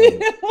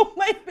 Kelvin, I want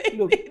my baby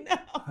Look, now.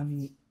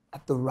 honey,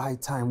 at the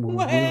right time, we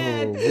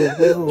When?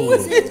 will.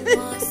 Is it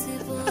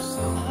possible?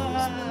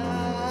 Stop.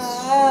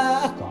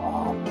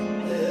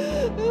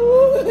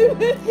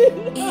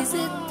 Is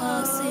it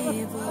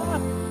possible?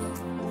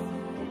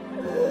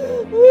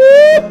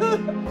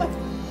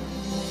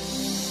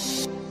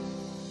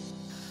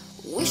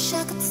 Wish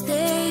I could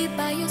stay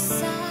by your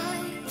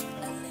side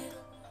a little.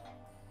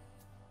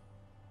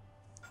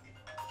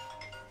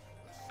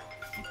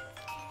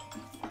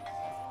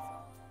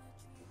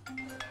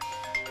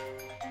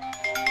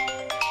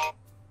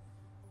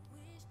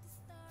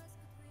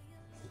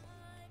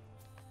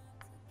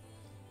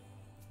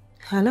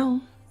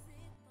 Hello?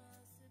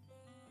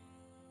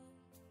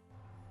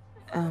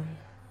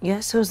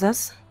 Yes, who's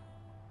this?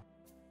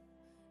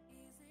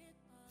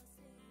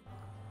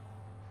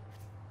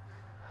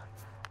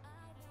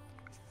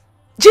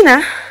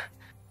 Gina?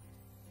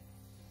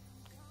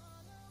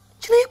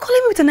 Gina, you're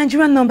calling me with a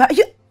Nigerian number.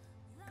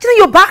 Gina,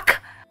 you're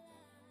back?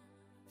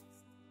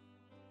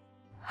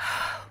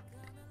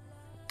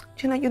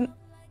 Gina, you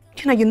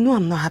know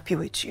I'm not happy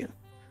with you.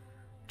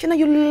 Gina,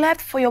 you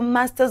left for your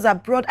master's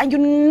abroad and you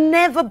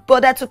never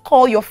bothered to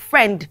call your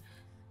friend.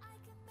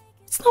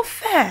 It's not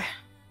fair.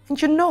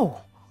 And you know.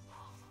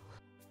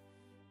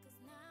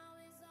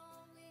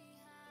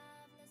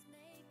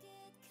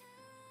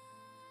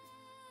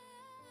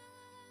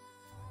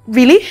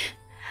 Really?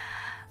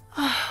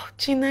 Oh,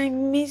 Gina, I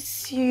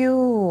miss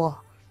you.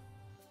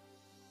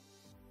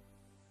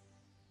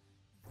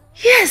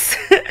 Yes,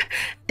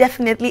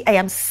 definitely. I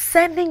am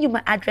sending you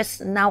my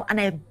address now and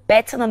I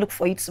better not look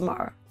for you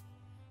tomorrow.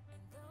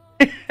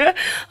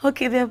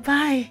 Okay, then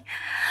bye.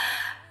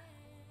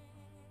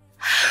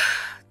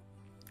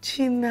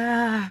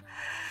 Gina,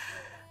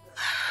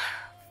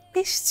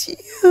 missed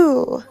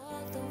you.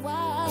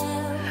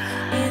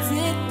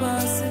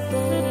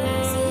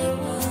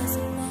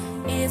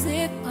 Is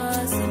it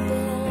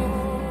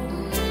possible?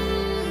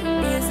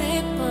 Is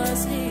it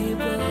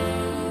possible?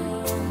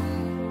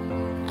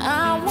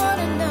 I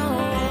wanna know.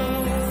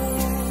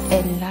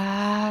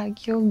 Ella,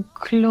 you're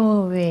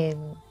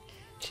glowing.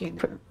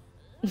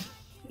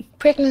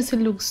 Pregnancy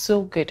looks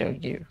so good on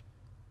you.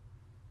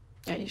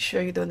 Are you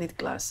sure you don't need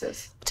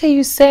glasses? What are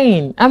you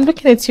saying? I'm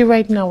looking at you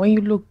right now and you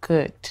look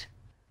good.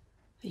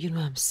 You know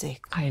I'm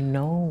sick. I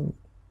know.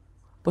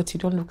 But you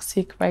don't look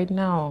sick right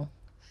now.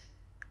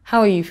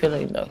 How are you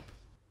feeling though?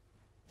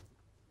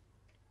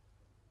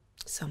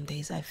 Some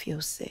days I feel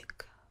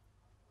sick.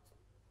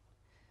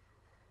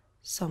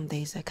 Some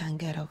days I can't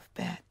get out of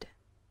bed.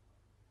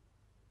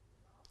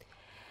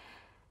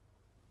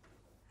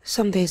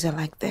 Some days are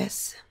like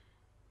this.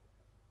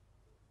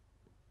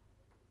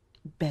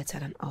 Better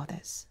than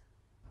others.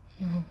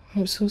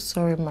 I'm so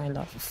sorry, my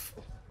love.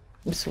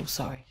 I'm so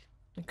sorry.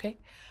 Okay?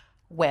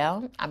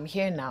 Well, I'm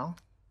here now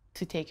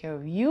to take care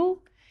of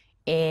you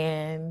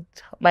and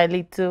my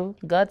little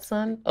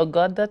godson or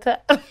goddaughter.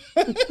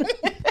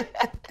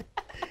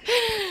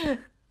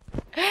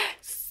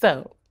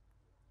 So,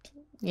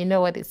 you know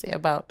what they say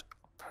about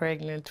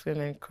pregnant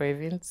women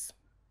cravings?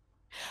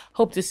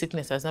 Hope this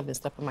sickness has not been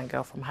stopping my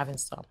girl from having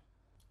some.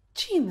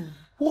 Gina.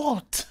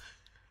 What?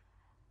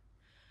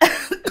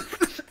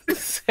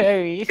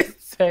 Sorry.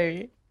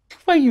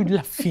 Why are you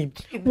laughing?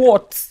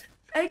 What?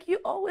 Like, you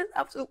always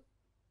have to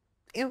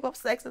involve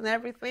sex and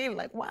everything.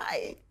 Like,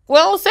 why?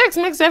 Well, sex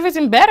makes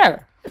everything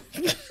better.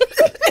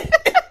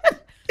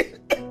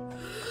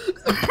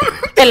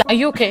 Ella, are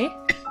you okay?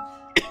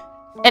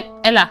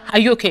 Ella, are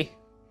you okay?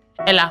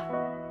 Ella.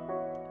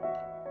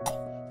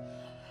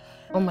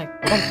 Oh my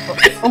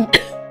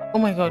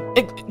God.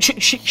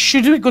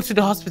 Should we go to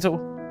the hospital?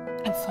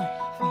 I'm fine.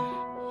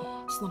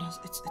 It's not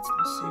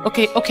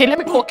serious. Okay, let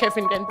me call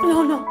Kevin then.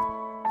 No.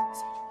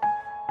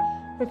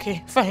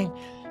 Okay, fine.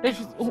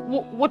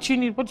 What you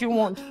need? What do you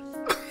want?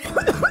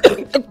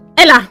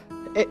 Ella.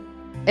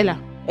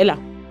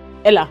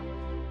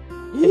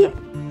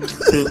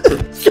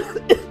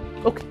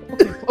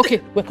 Okay,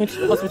 we're going to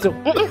the hospital.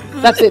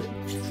 That's it.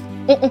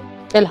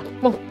 Ella,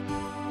 move.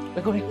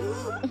 We're going.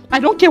 I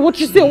don't care what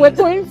you say, we're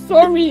going.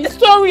 Sorry.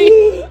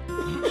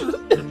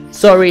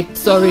 Sorry.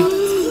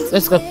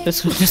 Let's go.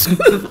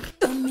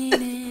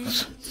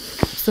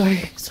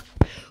 Sorry.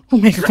 Oh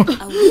my God.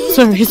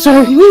 Sorry.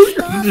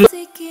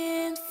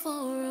 Taking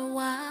for a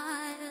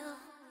while.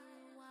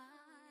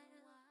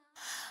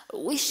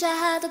 Wish I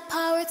had the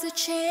power to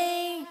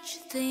change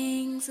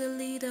things a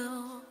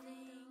little.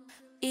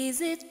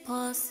 Is it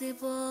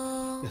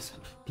possible? Yes,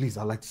 please,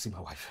 I'd like to see my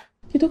wife.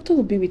 The doctor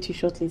will be with you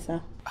shortly,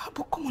 sir.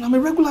 But come on, I'm a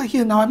regular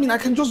here now. I mean, I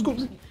can just go.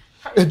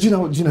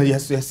 Gina,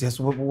 yes.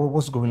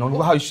 What's going on?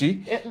 How is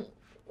she?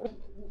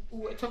 We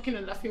were talking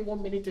and laughing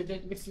 1 minute and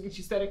then next thing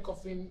she started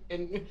coughing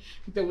and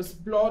there was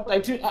blood.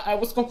 I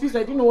was confused. I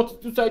didn't know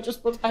what to do, so I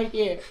just brought her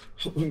here.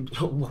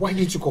 Why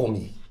didn't you call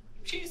me?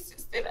 She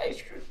insisted I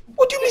should.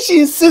 What do you mean she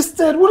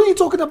insisted? What are you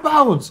talking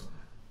about?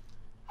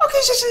 Okay,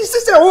 she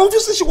insisted.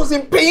 Obviously, she was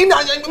in pain.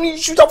 I mean, you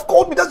should have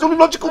called me. That's the only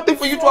logical thing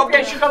for you to have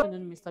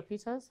done. Mr.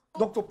 Peters?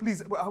 Doctor,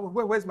 please,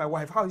 where's my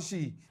wife? How is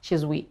she?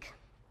 She's weak,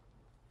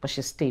 but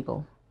she's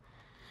stable.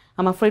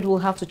 I'm afraid we'll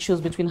have to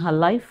choose between her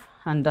life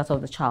and that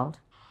of the child.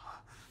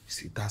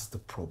 See, that's the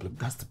problem.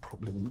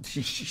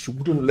 She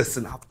wouldn't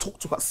listen. I've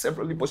talked to her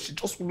severally, but she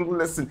just wouldn't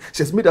listen.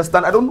 She has made a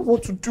stand. I don't know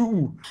what to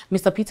do.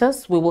 Mr.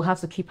 Peters, we will have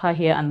to keep her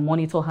here and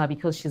monitor her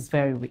because she's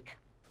very weak.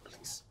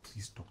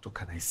 Please, doctor,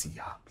 can I see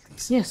her,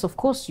 please? Yes, of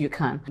course you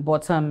can.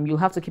 But you'll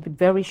have to keep it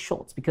very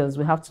short because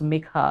we have to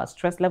make her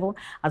stress level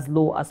as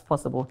low as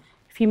possible.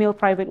 Female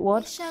private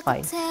ward,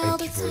 5.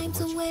 Thank you very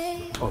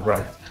much. All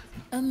right.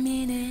 A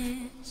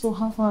minute. So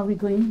how far are we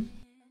going?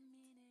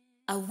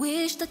 I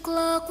wish the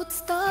clock would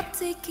stop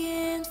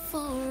ticking for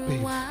a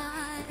while.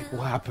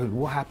 What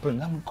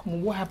happened? Come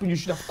on, what happened? You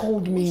should have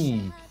called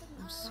me.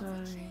 I'm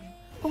sorry.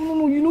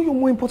 No, you know you're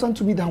more important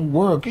to me than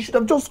work. You should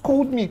have just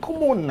called me.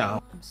 Come on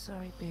now. I'm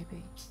sorry,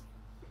 baby.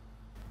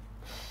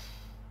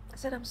 I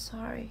said I'm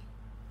sorry.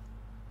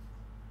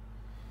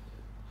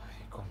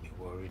 You got me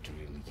worried,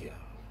 really, yeah.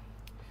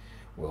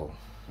 Well,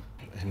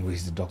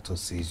 anyways, the doctor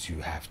says you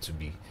have to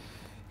be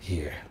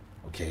here,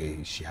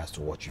 okay? She has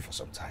to watch you for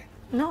some time.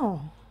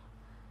 No.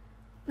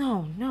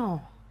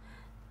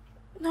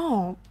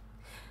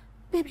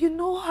 Babe, you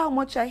know how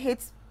much I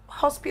hate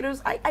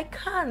hospitals. I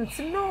can't,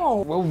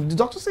 no. Well, the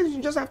doctor says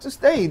you just have to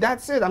stay.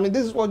 That's it. I mean,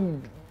 this is what,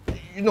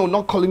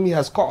 not calling me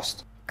has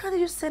cost. Can't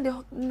you send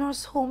a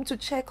nurse home to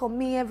check on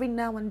me every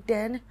now and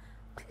then?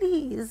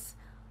 Please.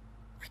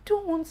 I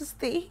don't want to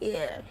stay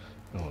here.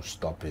 No,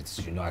 stop it.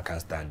 You know I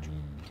can't stand you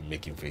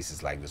making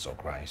faces like this or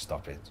crying.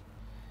 Stop it.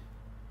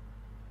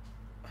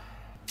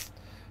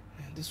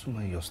 Man, this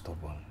woman, you're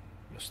stubborn.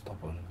 You're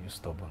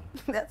stubborn.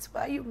 That's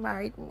why you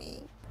married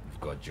me. You've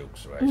got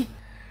jokes, right?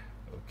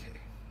 Okay,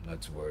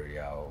 not to worry.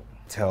 I'll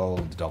tell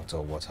the doctor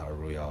what Her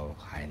Royal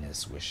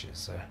Highness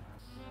wishes,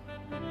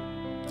 I love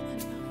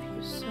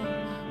you so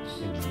much.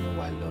 And you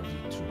know I love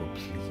you too, but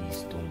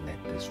please don't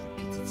let this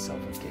repeat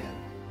itself again.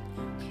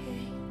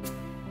 Okay.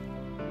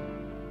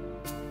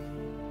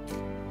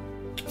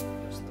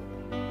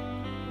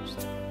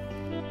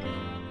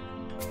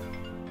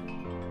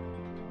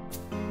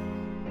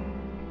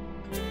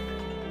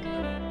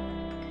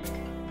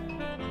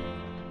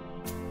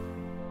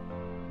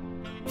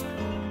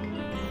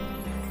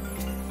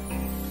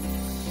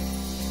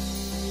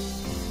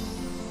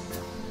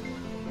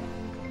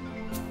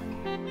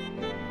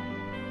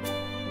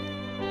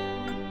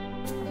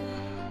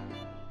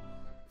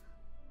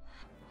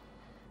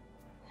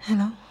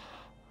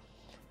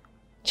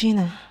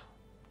 Gina.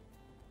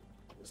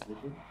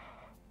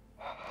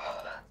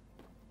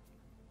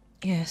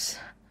 Yes.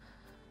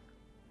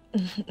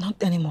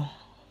 Not anymore.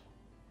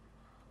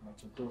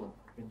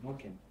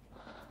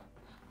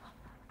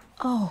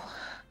 Oh,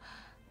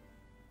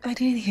 I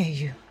didn't hear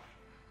you.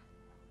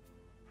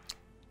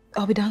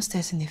 I'll be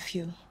downstairs in a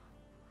few.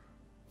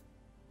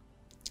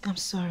 I'm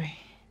sorry.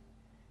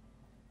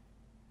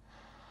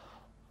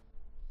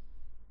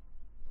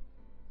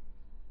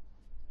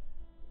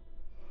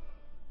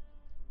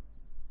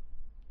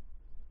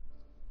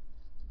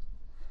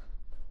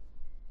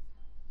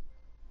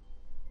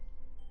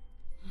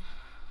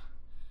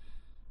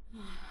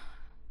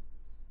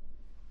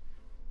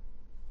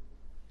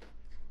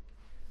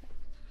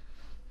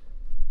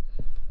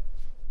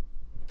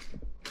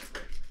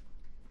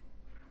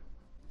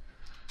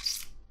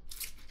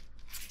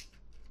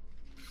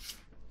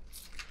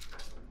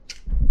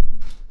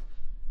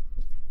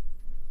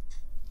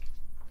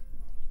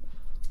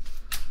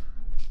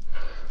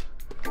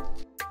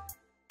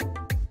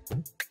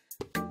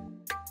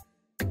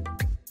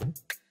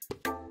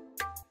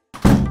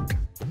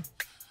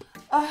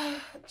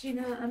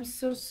 Gina, I'm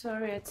so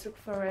sorry it took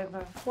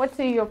forever. What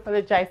are you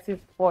apologizing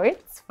for?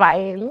 It's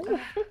fine.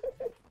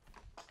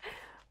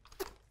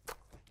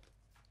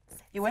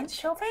 You went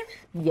shopping?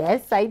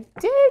 Yes, I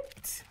did.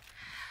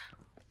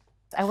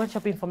 I went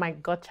shopping for my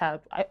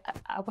godchild.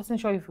 I wasn't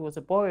sure if it was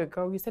a boy or a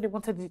girl. You said it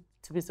wanted it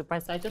to be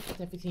surprised, so I just put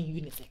everything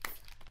unisex.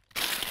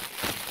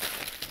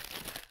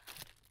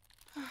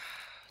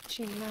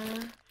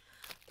 Gina,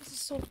 this is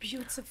so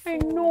beautiful. I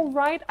know,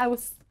 right? I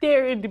was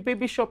staring at the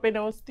baby shop and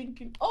I was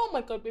thinking, oh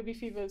my God, baby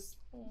fevers.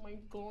 Oh my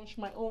gosh,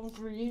 my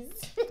ovaries.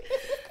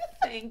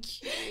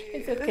 Thank you.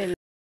 It's okay.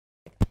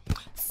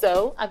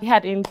 So, have you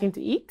had anything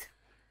to eat?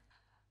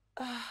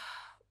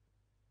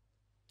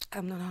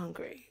 I'm not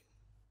hungry.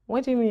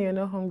 What do you mean you're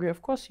not hungry?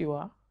 Of course you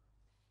are.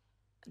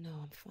 No,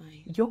 I'm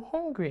fine. You're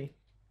hungry.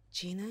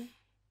 Gina, I'm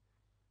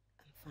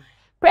fine.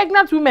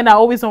 Pregnant women are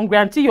always hungry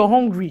until you're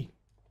hungry.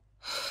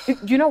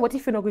 You know what?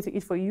 If you're not going to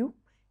eat for you,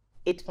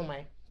 eat for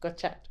my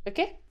godchild.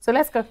 Okay? So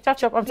let's go. Chop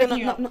chop. I'm taking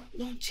you. No,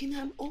 Gina,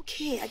 I'm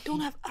okay. I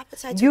don't have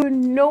appetite. You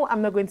know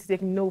I'm not going to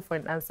take no for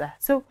an answer.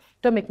 So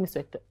don't make me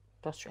sweat.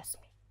 Don't stress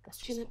me.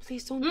 Gina,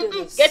 please don't do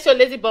this. Get your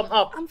lazy bum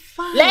up. I'm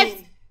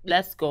fine.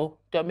 Let's go.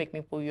 Don't make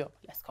me pull you up.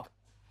 Let's go.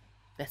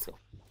 Let's go.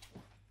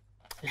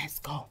 Let's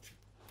go.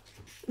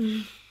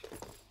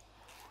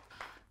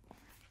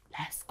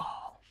 Let's go.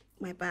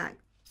 My bag.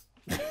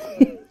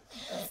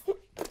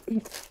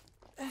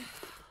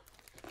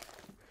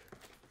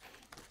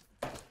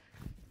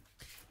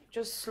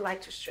 Just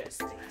like to stress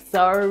things.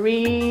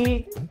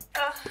 Sorry.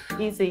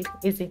 Easy,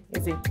 easy,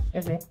 easy,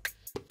 easy.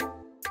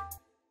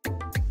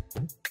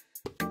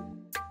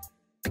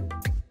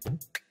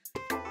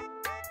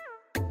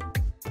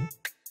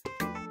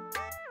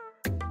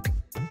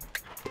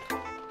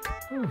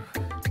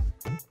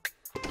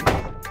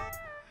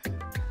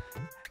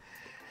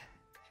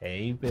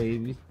 Hey,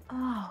 baby.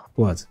 Oh,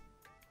 What?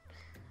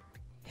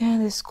 yeah,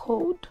 it's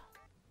cold.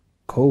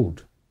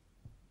 Cold?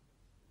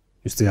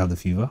 You still have the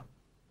fever?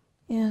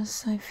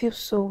 Yes, I feel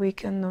so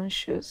weak and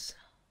nauseous.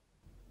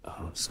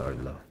 Oh, sorry,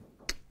 love.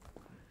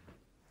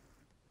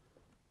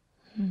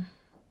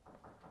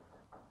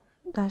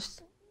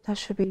 That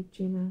should be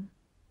Gina.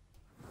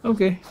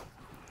 Okay.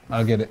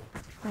 I'll get it.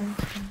 Thank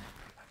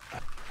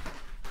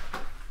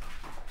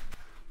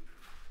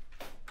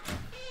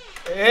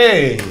you.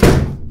 Hey,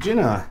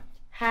 Gina.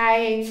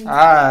 Hi.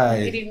 Hi.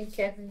 Good evening,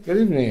 Kevin. Good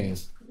evening.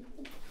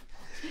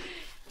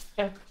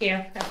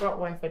 Here, I brought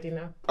wine for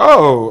dinner.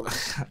 Oh,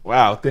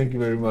 wow. Thank you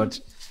very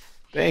much.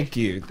 Thank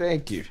you.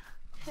 Thank you.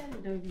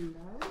 Hello,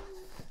 love.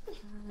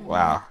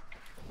 Wow.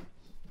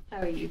 How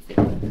are you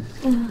feeling?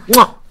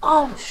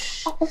 Oh,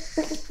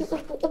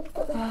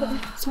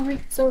 Sorry.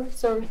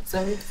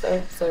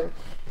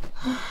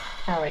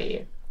 How are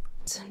you?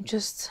 I'm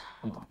just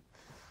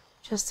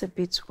a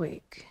bit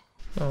weak.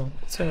 Oh,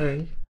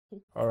 sorry.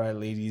 All right,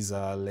 ladies,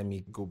 let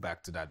me go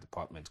back to that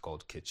department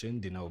called kitchen.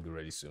 Dinner will be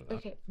ready soon. Huh?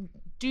 Okay.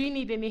 Do you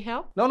need any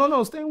help?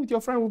 No. Staying with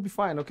your friend will be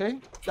fine, okay?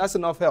 That's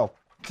enough help.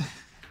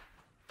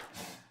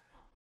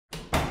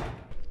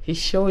 He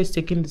sure is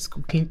taking this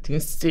cooking thing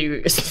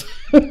serious.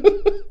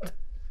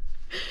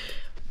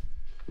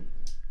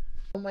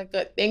 Oh my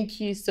God, thank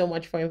you so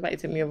much for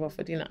inviting me over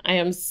for dinner. I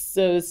am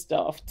so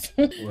stuffed.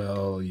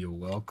 Well, you're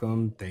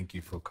welcome. Thank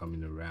you for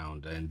coming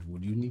around. And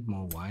would you need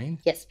more wine?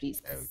 Yes,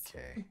 please.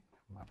 Okay.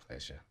 My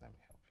pleasure. Let me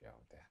help you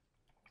out there.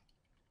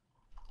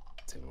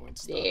 Tell me when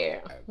to start.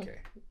 There. Okay.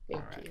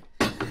 Thank you.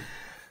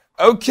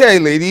 Okay,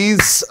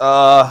 ladies.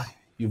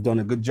 You've done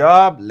a good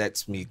job.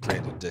 Let me clear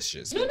the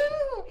dishes. No.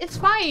 It's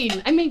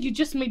fine. I mean, you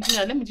just made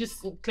dinner. Let me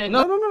just clear.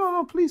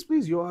 No. Please.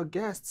 You're our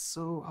guest,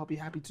 so I'll be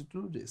happy to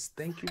do this.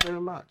 Thank you very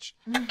much.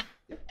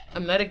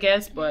 I'm not a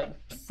guest, but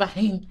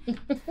fine.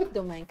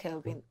 Don't mind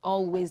Kelvin.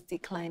 Always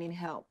declining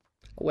help.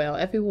 Well,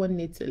 everyone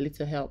needs a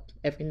little help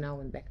every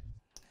now and then.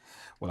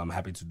 Well, I'm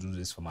happy to do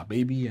this for my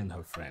baby and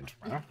her friend.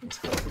 Huh?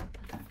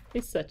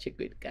 He's such a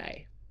good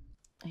guy.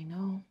 I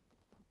know.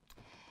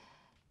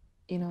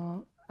 You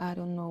know, I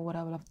don't know what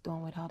I would have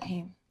done without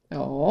him.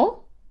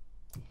 Oh.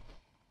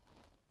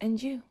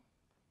 And you?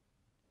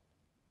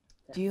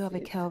 Do you have a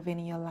Kelvin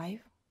in your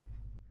life?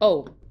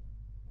 Oh.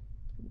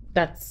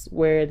 That's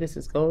where this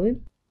is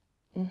going?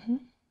 Mm-hmm.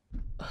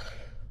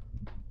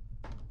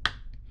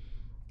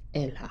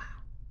 Ella,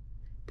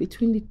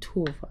 between the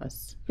two of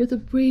us, you're the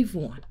brave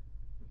one.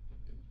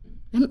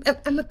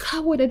 I'm a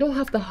coward. I don't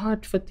have the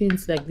heart for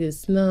things like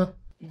this. No.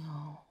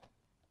 No.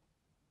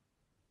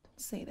 Don't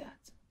say that.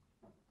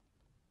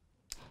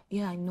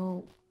 Yeah, I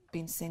know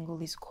being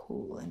single is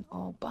cool and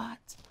all,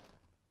 but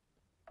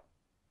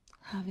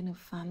having a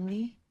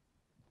family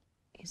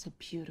is a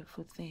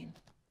beautiful thing.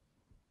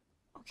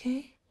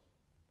 Okay?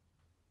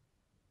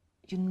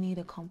 You need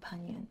a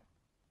companion.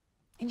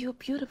 And you're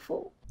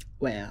beautiful.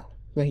 Well,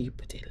 when you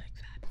put it like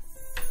that.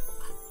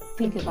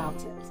 Think about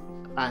it.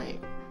 I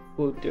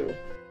will do.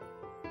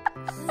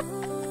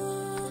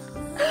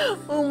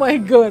 Oh my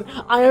god,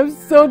 I am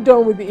so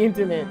done with the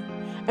internet.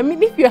 I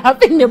mean, if you're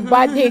having a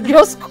bad day,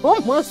 just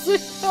come on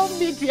social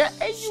media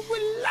and you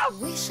will laugh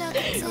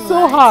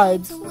so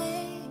hard.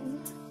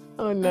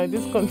 Oh no,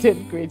 this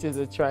content creators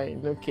are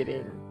trying, no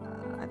kidding.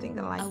 I think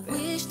I like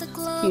this.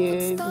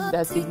 Kids,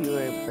 that's if you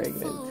were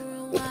pregnant.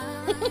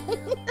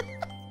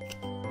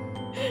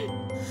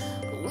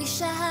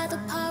 Wish I had the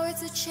power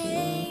to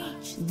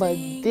change. But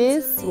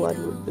this one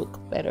would look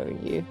better on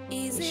you.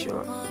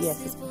 Sure.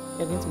 Yes,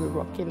 you're going to be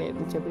rocking it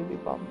with your baby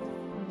bump.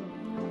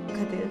 Look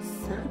at this.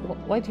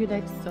 Why do you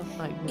like stuff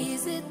like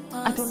this?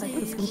 I don't like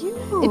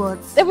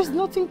this. There was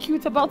nothing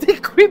cute about the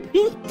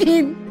creepy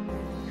thing.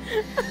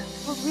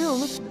 For real,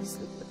 look at this.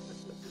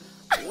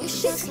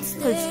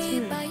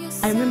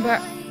 I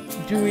remember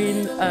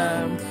during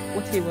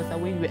what it was that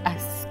when you were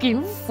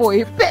asking for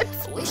a pet,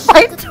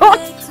 I thought,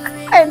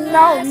 and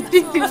now you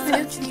think this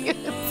is cute.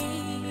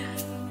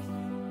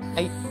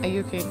 Are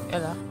you okay,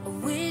 Ella?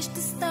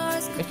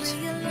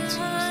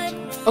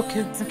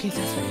 Okay, that's fine. Let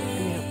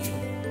me help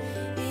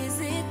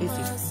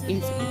you.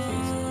 Easy.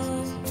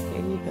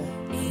 There you go.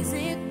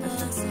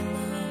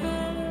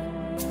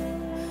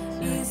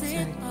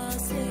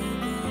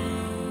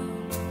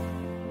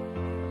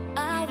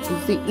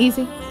 Sorry.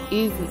 Easy.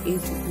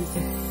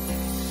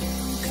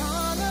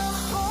 Gonna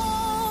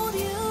hold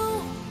you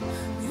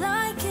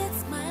like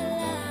it's my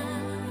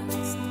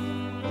last.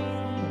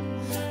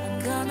 I'm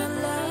gonna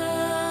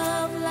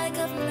love like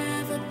I've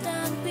never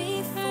done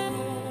before.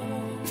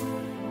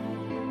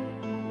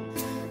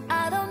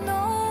 I don't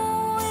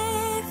know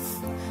if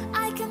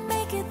I can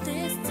make it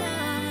this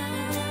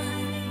time,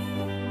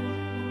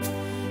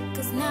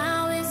 'cause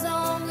now is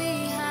all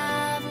we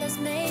have. Let's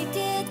make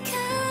it count.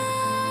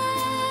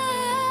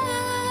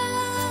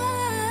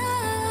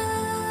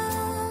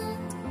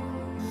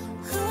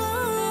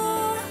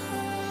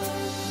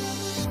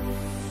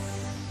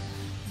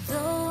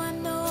 Though I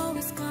know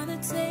it's gonna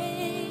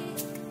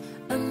take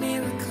a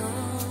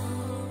miracle,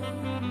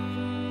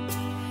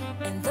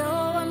 and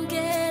though I'm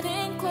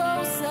getting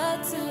closer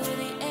to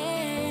the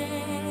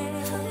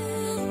end,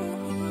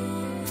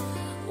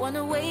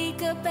 wanna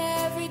wake up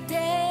every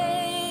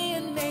day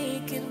and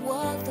make it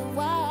worth the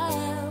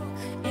while.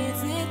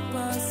 Is it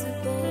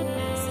possible?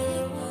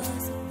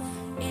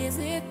 Is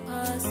it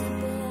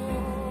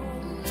possible?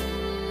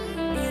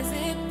 Is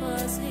it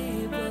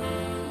possible?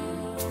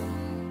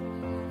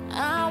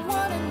 I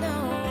wanna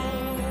know.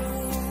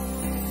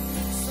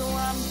 So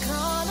I'm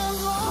gonna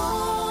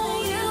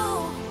hold you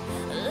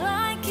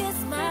like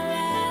it's my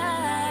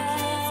last.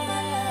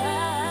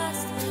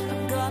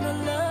 I'm gonna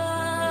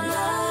love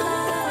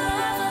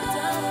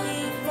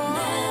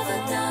never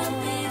done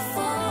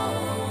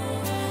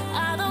before.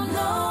 I don't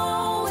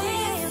know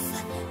if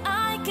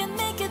I can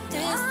make it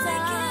this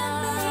time,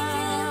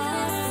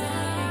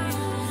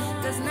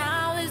 'cause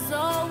now is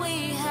all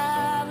we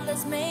have.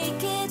 Let's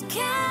make it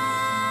count.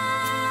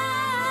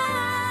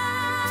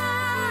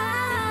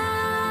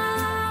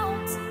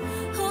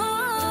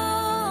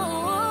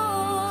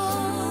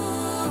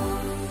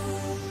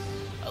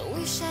 I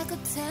wish I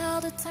could tell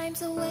the time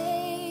to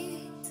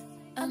wait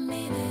a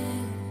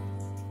minute.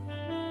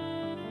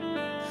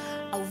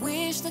 I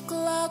wish the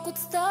clock would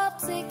stop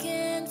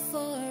ticking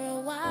for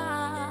a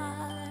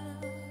while.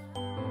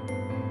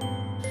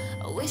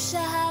 I wish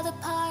I had the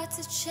power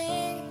to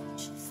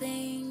change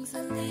things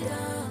a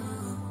little.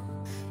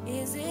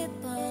 Is it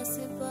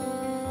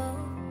possible?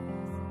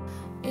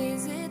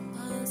 Is it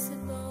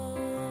possible?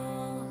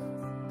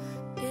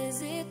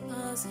 Is it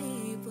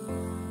possible?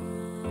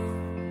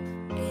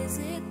 Is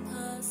it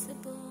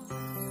possible?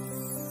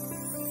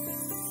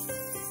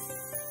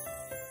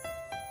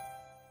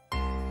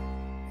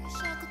 Wish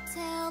I could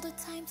tell the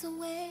time to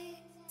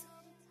wait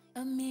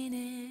a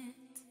minute.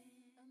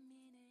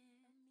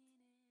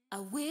 I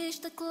wish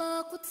the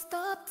clock would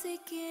stop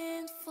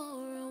ticking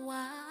for a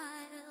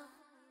while.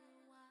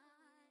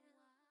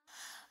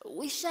 I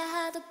wish I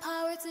had the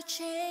power to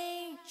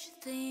change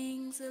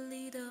things a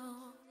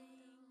little.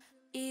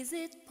 Is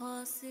it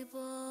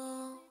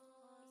possible?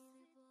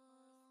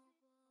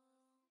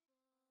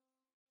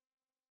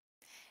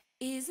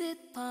 Is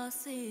it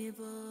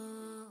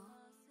possible?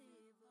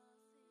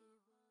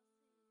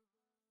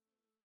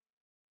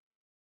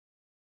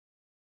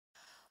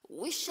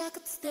 Wish I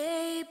could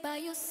stay by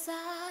your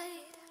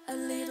side a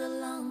little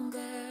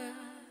longer.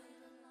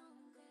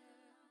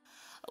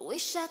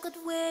 Wish I could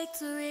wake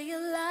to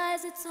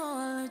realize it's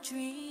all a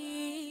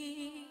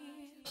dream.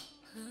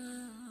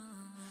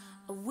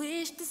 I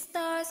wish the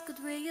stars could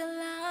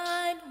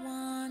realign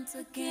once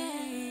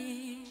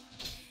again.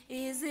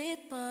 Is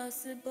it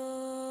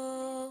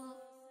possible?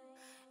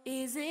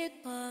 Is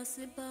it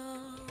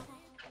possible?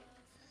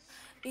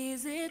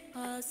 Is it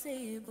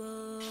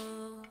possible?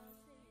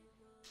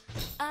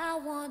 I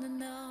wanna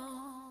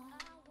know.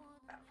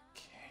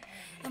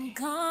 I'm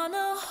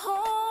gonna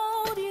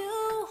hold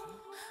you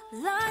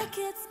like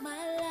it's my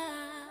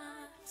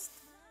last.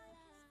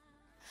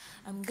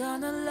 I'm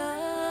gonna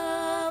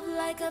love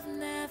like I've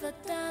never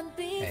done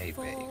before. Hey,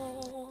 babe.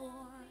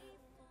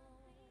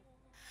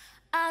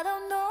 I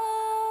don't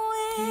know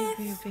if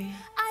Hey, baby.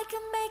 I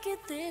can make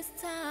it this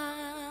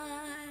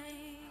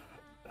time.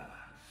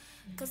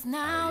 'Cause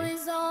now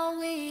is all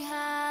we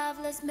have.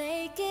 Let's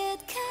make it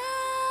count.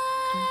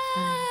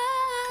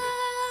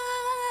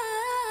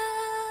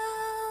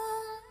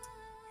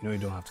 You know you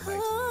don't have to lie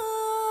to me.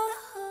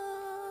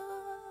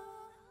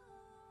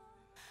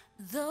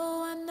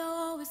 Though I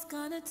know it's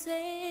gonna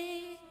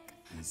take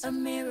a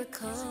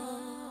miracle.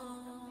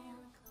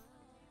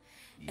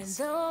 And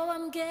though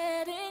I'm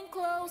getting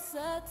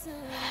closer to the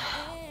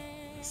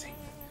end.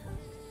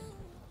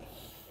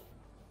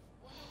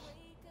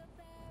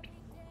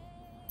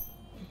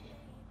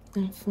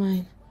 I'm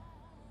fine.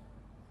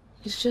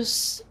 It's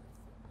just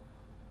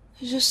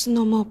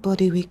normal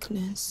body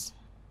weakness.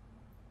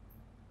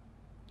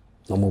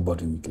 Normal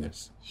body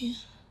weakness. Yeah.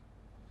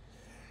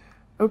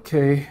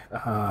 Okay.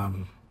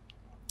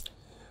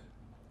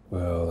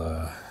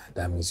 Well,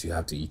 that means you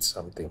have to eat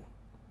something.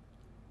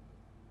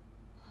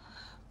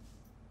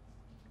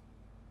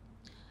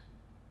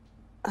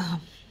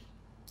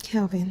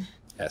 Kelvin.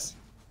 Yes.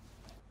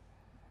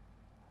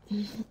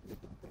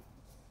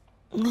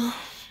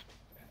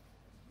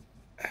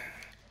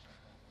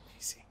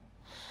 Easy.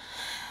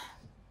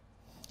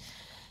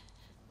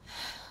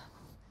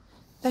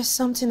 There's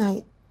something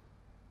I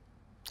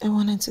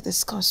wanted to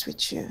discuss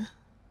with you.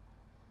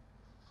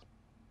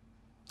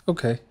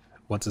 Okay.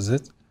 What is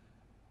it?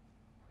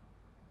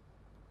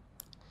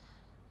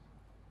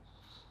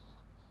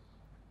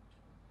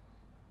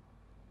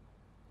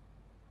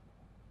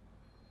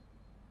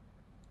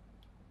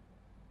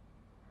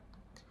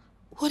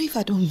 What if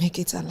I don't make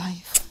it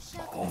alive?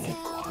 Oh my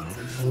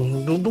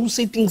God. Don't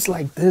say things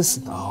like this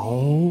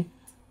now.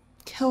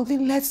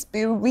 Kelvin, let's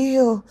be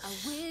real. I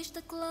wish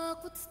the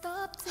clock would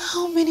stop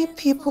How many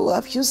people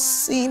have you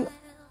seen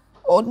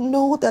or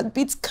know that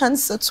beat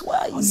cancer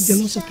twice? There are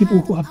lots of people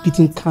who have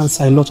beaten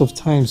cancer a lot of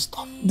times.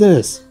 Stop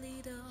this.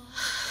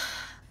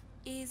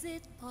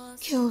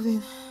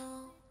 Kelvin,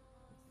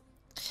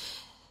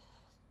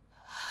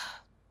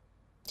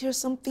 there are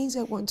some things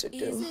I want to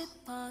do.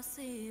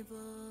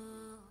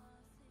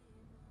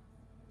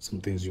 Some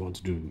things you want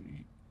to do,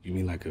 you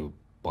mean like a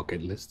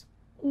bucket list?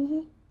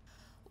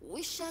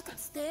 Wish I could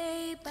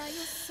stay by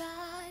your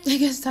side. I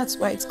guess that's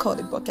why it's called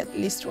a bucket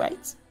list,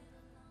 right?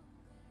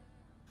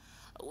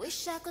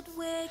 Wish I could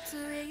wait to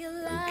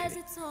realize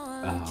it's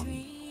all a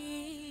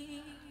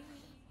dream.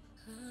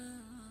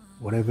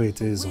 Whatever it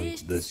is on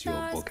this your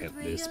bucket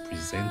list,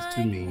 present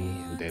to me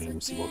and then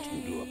we'll see what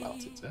we'll do about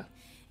it.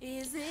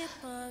 Is it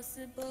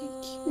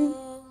possible? Thank you.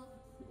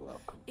 You're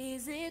welcome.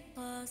 Is it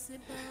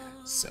possible?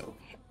 So,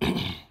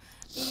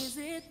 Is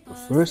it but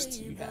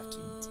first you have to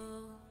eat.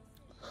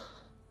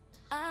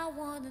 I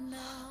wanna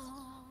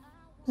know.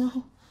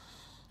 No,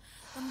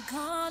 I'm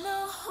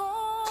gonna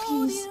hold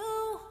please.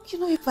 you. You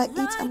know, if I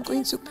eat, I'm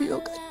going to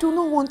puke. I do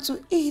not want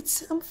to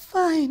eat. I'm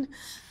fine.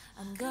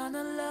 I'm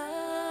gonna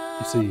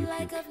love You say you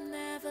like puke. I've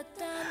never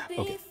done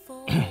Okay.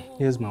 before.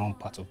 Here's my own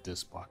part of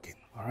this bargain,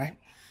 alright?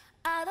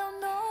 I don't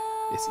know.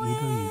 It's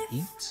either you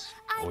eat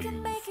I or can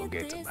you make it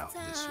forget this about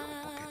this your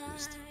bucket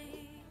list.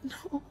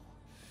 No,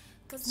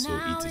 'Cause So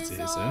now eat it is is,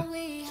 all huh?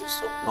 we you're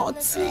so have.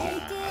 naughty.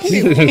 Relax,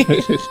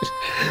 baby.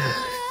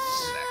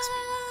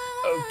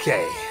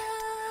 Okay.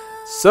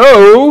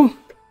 So,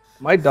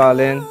 my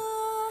darling,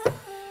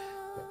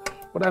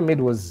 what I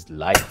made was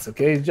light,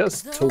 okay?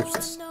 Just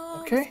toast,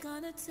 okay?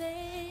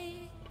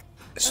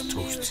 It's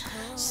toast.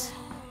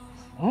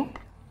 Huh?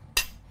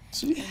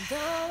 See?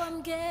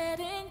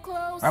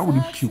 Why would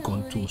you puke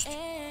on toast?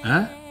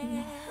 Huh?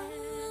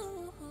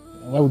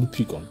 Why would you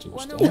puke on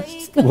toast? Huh?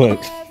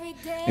 What?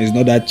 It's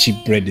not that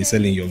cheap bread they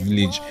sell in your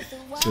village.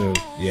 So,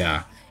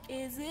 yeah.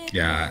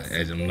 Yeah,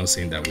 I'm not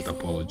saying that with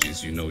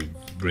apologies. You know,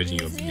 bread in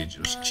your village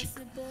was cheap.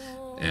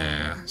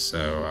 Yeah,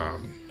 so,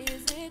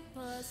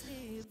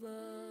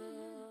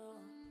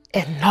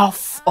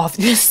 Enough of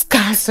this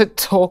cancer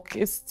talk.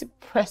 It's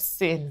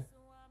depressing.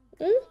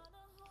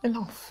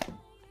 Enough.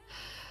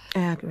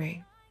 I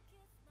agree.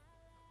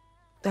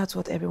 That's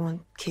what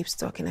everyone keeps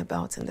talking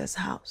about in this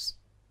house.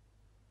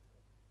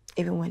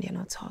 Even when they're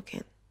not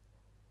talking.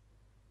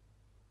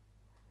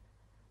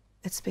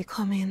 It's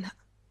becoming...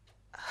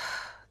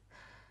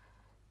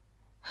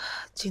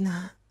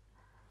 Gina,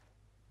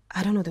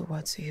 I don't know the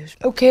words to use.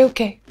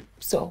 Okay.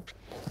 So,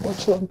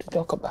 what you want to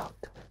talk about?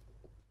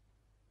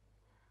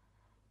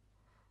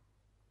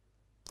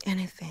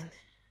 Anything.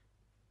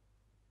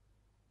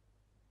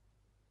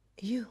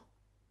 You.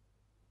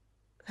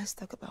 Let's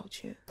talk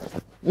about you.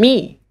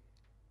 Me?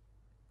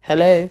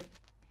 Hello?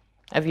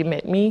 Have you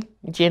met me,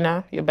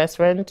 Gina, your best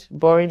friend?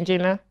 Boring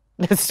Gina?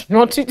 There's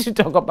nothing to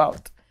talk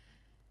about.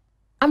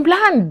 I'm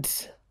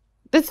bland.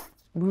 There's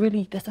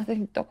nothing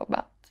to talk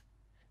about.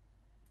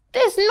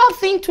 There's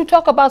nothing to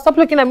talk about. Stop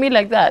looking at me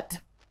like that.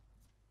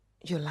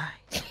 You lie.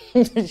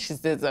 She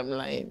says I'm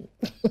lying.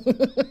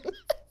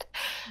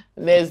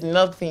 There's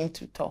nothing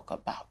to talk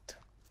about.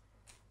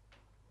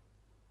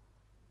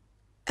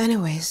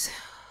 Anyways,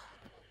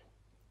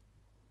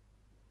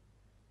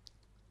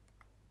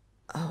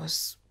 I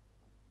was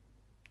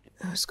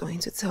going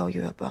to tell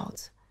you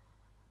about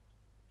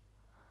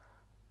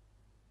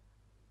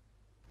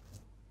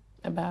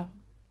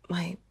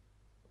my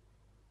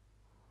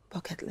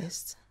bucket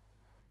list.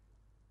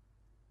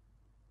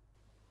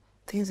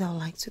 Things I would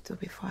like to do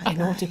before I die. I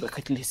know what a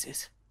bucket list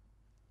is.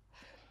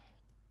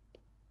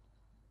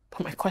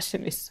 But my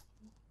question is,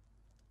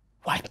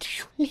 why do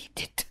you need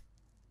it?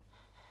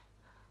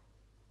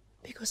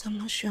 Because I'm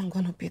not sure I'm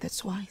going to be there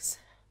twice.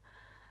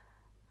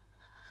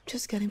 I'm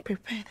just getting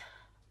prepared.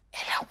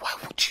 Ella, why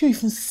would you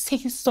even say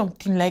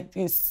something like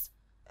this?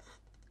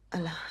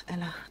 Ella,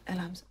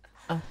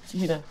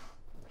 Gina.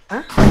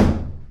 Huh?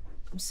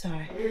 I'm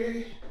sorry.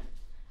 Hey.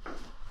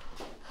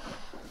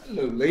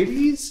 Hello,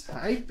 ladies.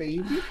 Hi,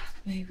 baby.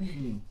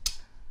 Baby.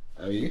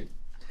 How are you?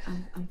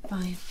 I'm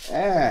fine.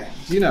 Ah,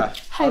 Gina.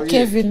 Hi,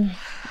 Kevin.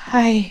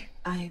 Hi.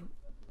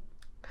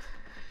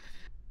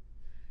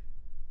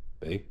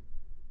 Babe.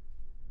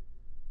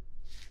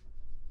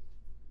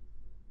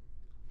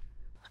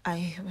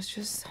 I was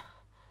just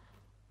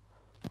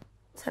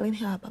telling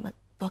her about my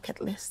bucket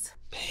list.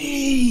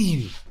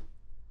 Babe,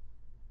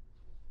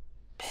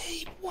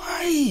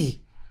 why?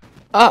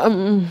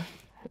 I'm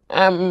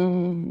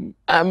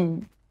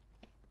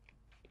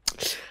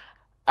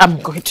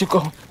going to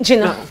go.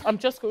 Gina. No, I'm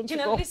just going to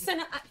go. Gina,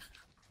 listen.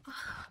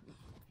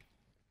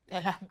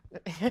 Ella,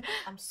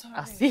 I'm sorry.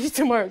 I'll see you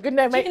tomorrow. Good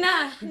night, mate.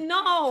 Gina,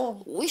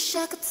 no. Wish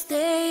I could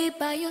stay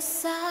by your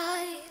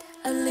side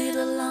a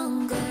little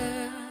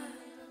longer.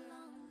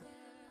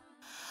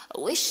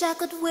 Wish I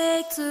could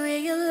wake to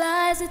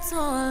realize it's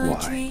all a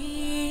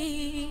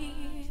dream.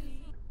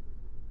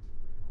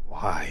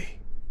 Why?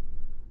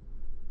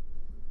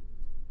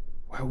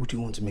 Why would you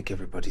want to make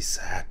everybody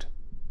sad?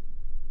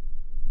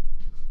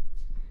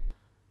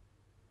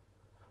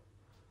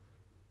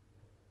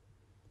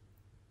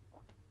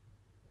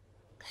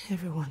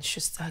 Everyone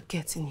should start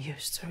getting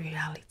used to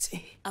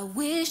reality. I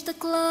wish the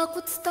clock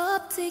would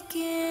stop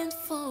ticking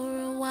for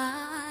a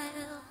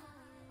while.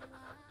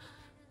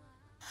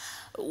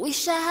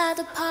 Wish I had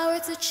the power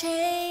to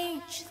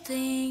change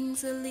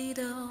things a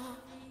little.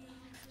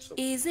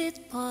 Is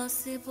it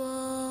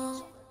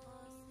possible?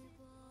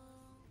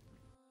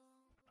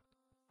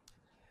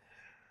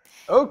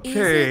 Okay.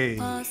 Is it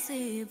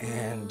possible?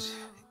 And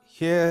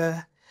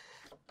here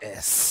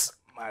is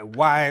my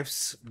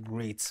wife's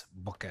great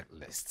bucket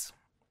list.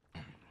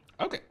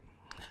 Okay.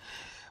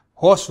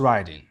 Horse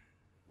riding.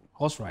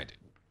 Horse riding.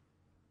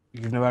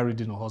 You've never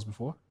ridden a horse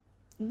before?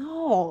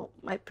 No,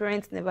 my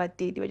parents never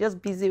did. They were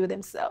just busy with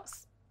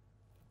themselves.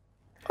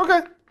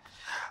 Okay.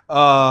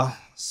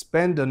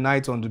 Spend the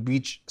night on the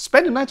beach.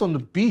 Spend the night on the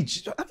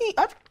beach. I mean,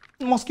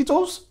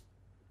 mosquitoes?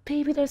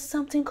 Baby, there's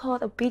something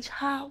called a beach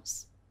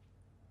house.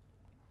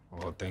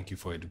 Oh, thank you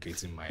for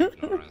educating my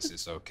ignorance.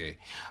 It's okay.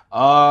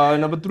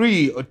 Number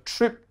 3, a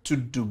trip to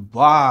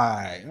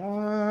Dubai.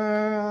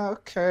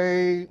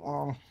 Okay.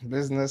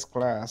 Business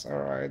class. All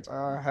right.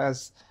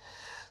 Has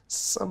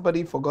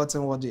somebody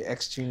forgotten what the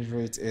exchange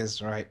rate is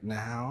right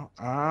now?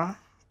 Okay.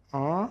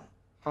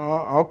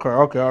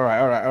 All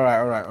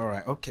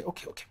right. Okay.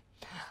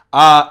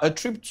 A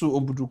trip to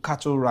Obudu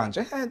Cattle Ranch.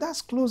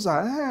 That's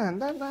closer.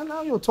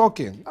 Now you're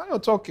talking.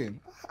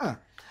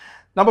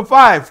 Number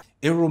 5,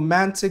 a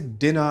romantic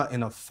dinner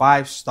in a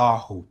 5-star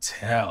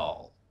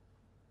hotel.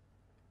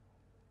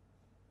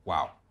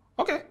 Wow.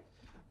 Okay.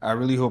 I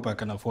really hope I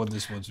can afford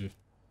this one too.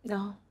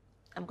 No,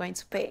 I'm going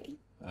to pay.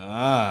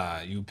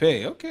 You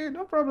pay. Okay,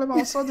 no problem.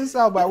 I'll sort this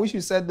out. But I wish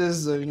you said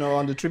this,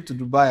 on the trip to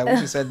Dubai. I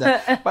wish you said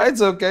that. But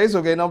it's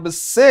okay. Number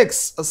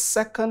 6, a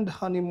second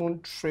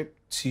honeymoon trip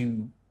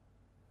to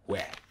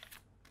where?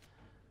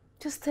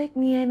 Just take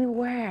me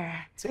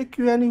anywhere. Take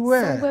you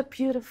anywhere. Somewhere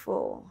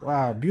beautiful.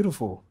 Wow,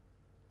 beautiful.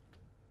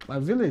 My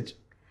village.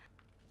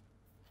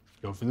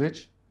 Your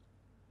village?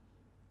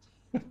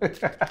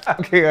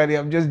 Okay, honey,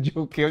 I'm just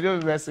joking. I'm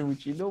just messing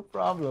with you. No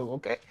problem,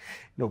 okay?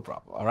 No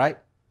problem, all right?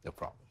 No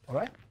problem, all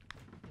right?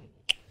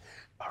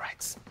 All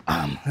right.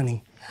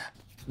 Honey,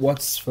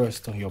 what's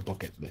first on your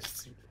bucket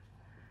list?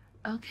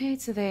 Okay,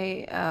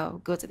 today I'll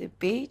go to the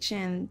beach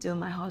and do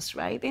my horse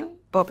riding.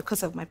 But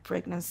because of my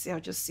pregnancy,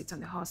 I'll just sit on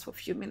the horse for a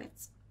few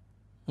minutes.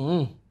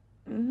 Okay.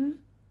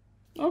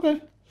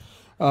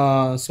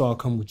 So I'll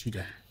come with you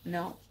then.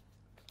 No,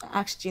 I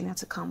asked Gina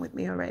to come with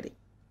me already.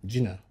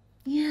 Gina?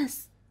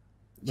 Yes.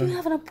 You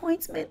have an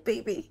appointment,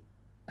 baby.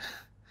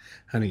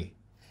 Honey,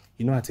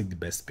 you know I take the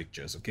best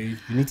pictures, okay?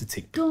 You need to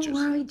take pictures. Don't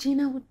worry,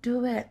 Gina will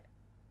do it.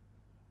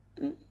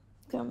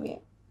 Come here.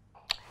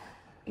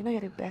 You know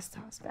you're the best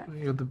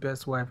husband. You're the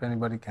best wife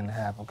anybody can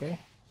have, okay?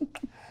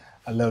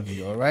 I love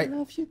you, all right? I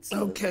love you too.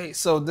 Okay,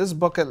 so this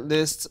bucket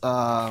list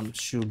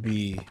should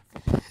be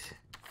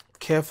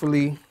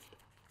carefully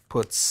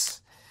put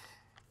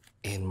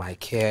in my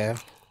care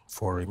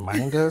for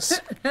reminders.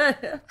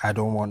 I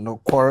don't want no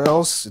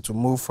quarrels to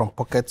move from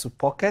pocket to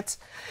pocket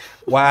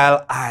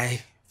while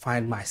I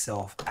find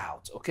myself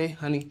out, okay,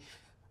 honey?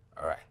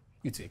 All right,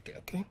 you take care,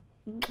 okay?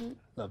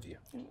 Love you.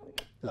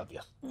 Love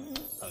you.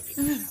 Love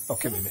you.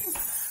 Okay, baby.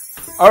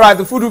 All right,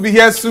 the food will be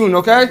here soon,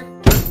 okay?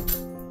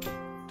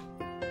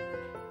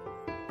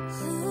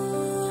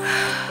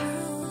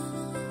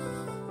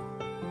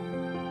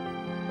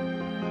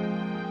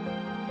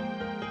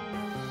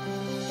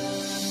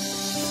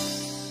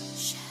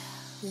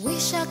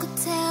 Wish I could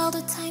tell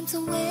the time to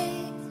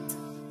wait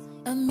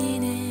a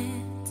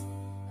minute.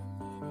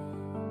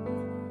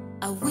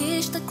 I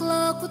wish the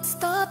clock would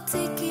stop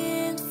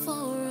ticking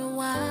for a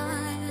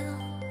while.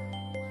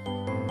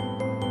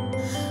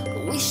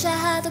 Wish I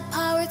had the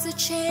power to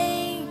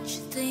change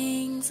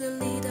things a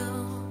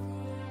little.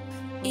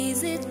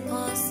 Is it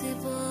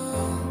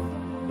possible?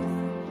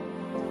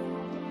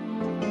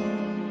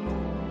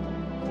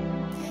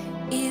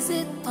 Is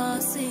it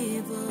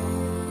possible?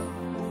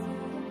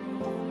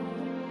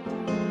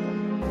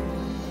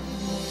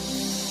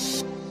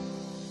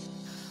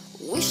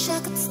 Wish I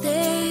could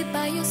stay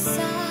by your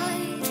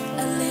side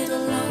a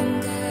little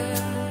longer.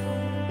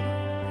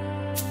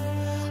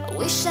 I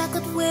wish I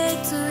could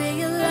wait to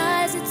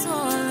realize it's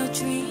all a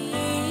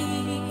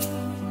dream.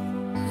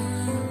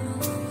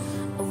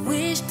 I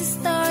wish the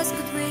stars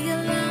could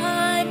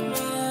realign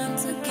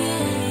once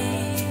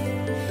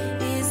again.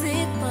 Is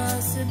it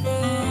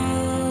possible?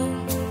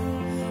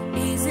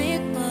 Is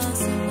it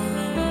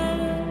possible?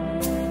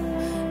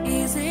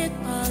 Is it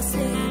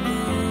possible?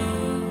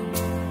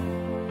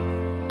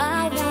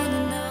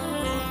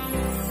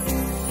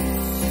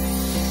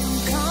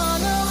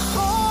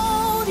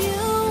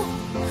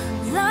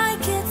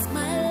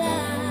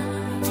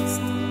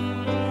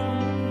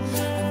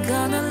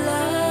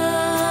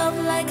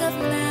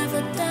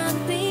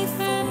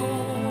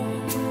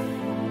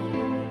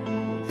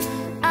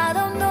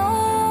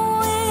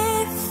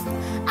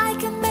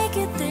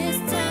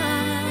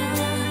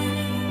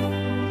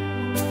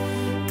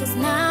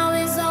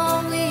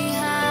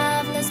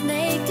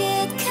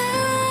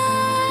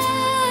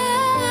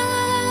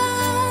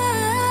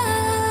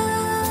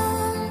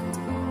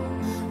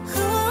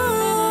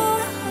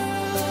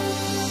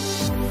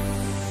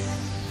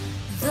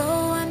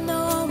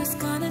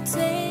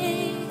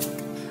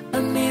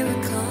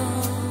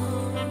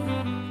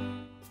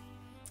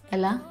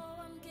 Ella,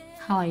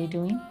 how are you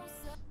doing?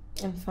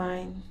 I'm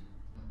fine.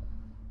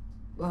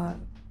 But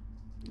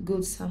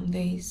good some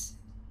days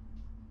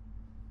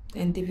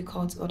and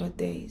difficult other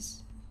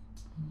days.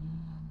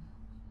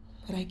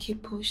 But I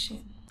keep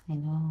pushing. I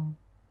know.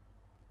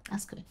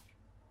 That's good.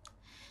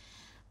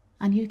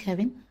 And you,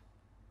 Kevin?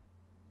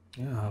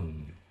 Yeah,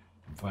 I'm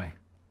fine.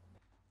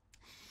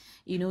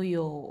 You know,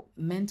 your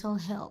mental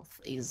health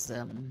is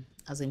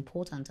as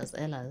important as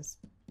Ella's.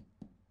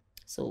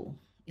 So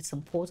it's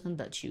important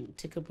that you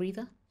take a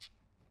breather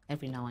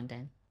every now and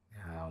then.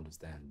 Yeah, I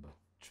understand, but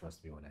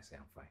trust me when I say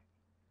I'm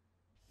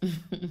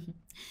fine.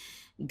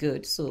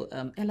 Good. So,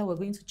 Ella, we're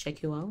going to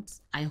check you out.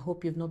 I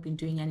hope you've not been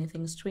doing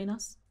anything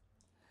strenuous.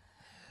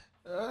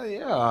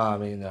 Yeah, I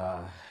mean,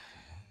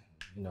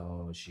 you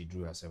know, she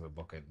drew herself a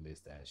bucket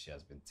list and she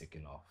has been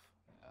ticking off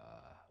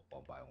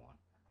one by one.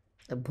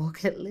 A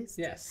bucket list?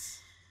 Yes.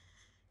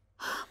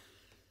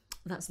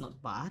 That's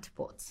not bad,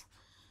 but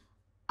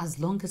as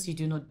long as you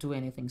do not do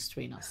anything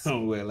strenuous.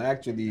 Well,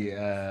 actually,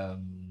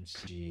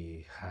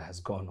 she has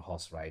gone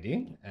horse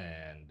riding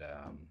and,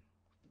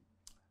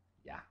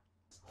 yeah.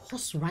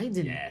 Horse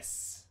riding?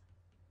 Yes.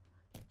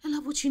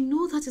 Ella, but you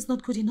know that is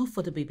not good enough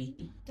for the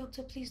baby.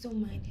 Doctor, please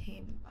don't mind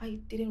him. I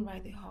didn't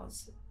ride the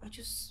horse. I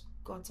just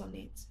got on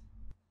it.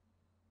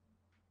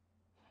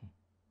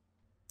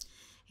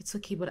 It's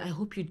okay, but I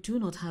hope you do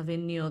not have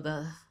any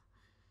other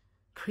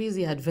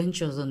crazy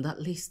adventures on that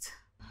list.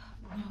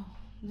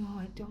 No,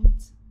 I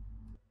don't.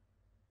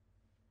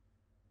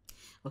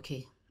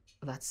 Okay,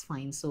 that's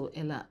fine. So,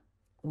 Ella,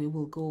 we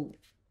will go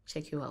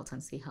check you out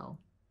and see how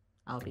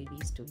our baby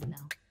is doing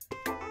now.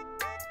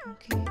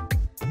 Okay.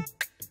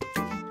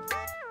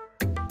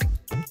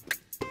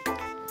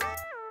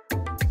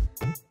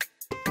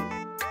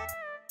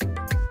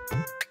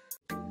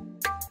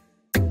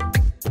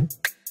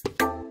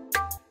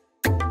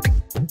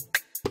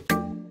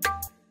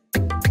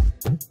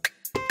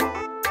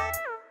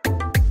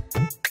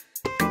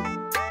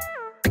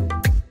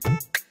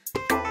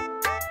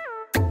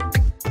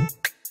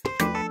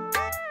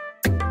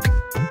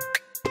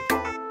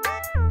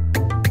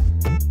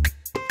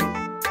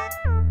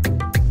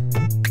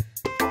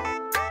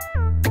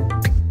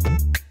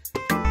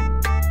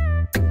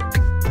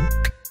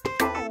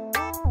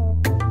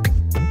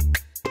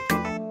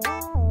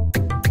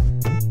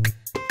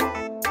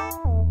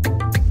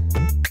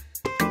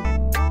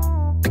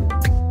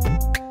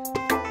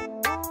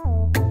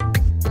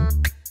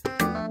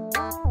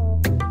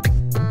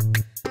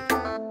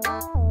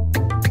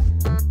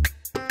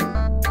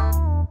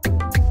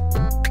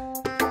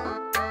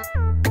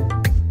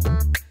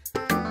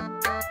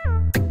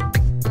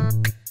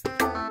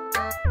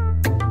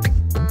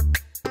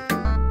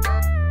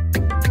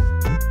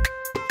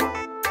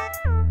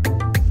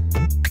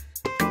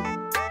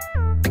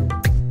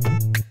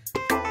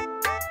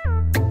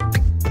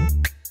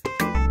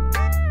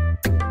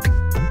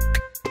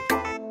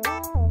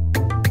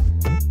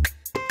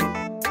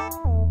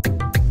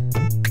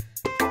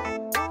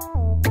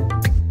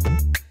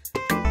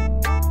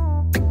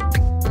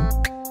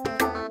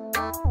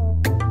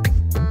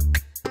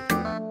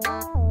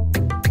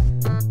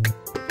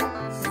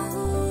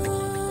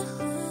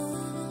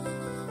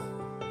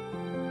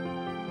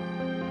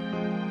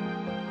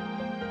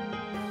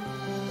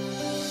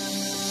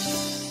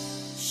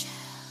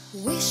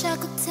 Wish I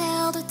could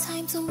tell the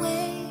time to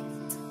wait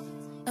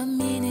a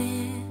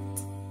minute.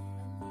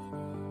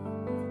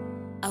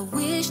 I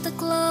wish the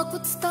clock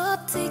would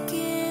stop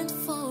ticking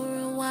for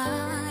a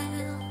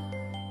while.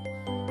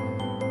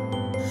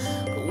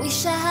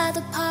 Wish I had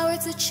the power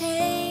to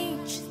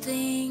change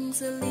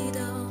things a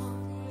little.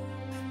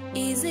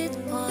 Is it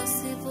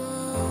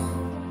possible?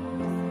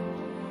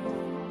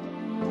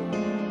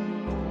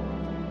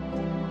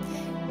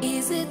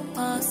 Is it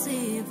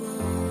possible?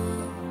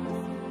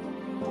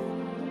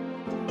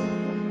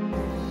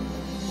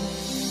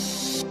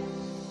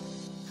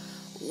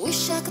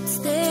 Wish I could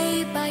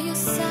stay by your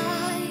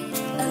side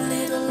a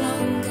little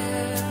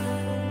longer.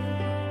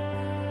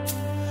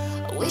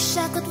 I wish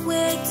I could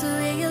wait to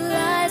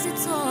realize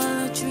it's all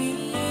a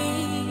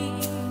dream.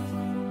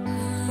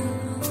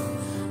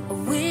 I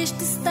wish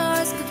the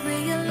stars could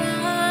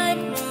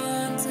realign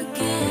once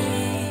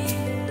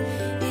again.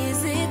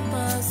 Is it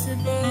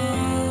possible?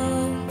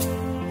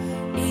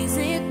 Is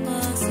it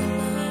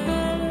possible?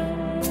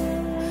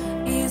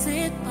 Is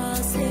it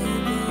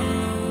possible?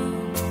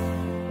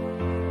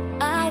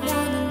 I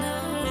wanna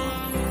know.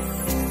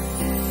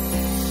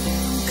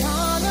 I'm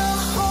gonna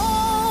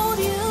hold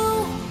you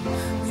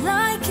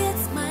like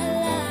it's my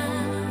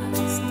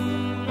last.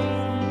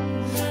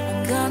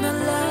 I'm gonna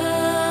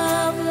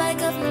love like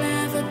I've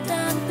never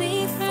done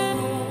before.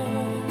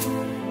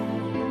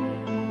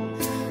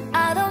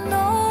 I don't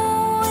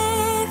know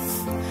if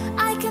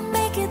I can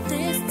make it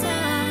this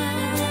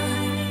time,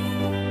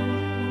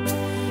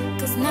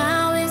 'cause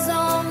now is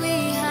all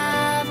we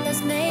have.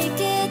 Let's make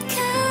it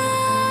count.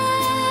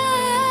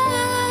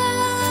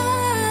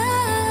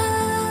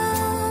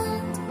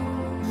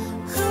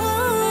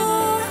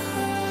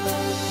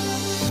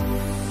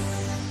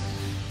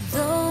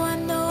 Though I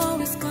know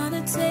it's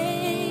gonna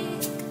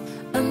take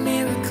a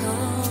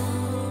miracle,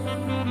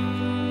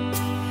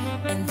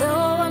 and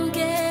though I'm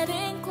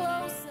getting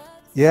closer.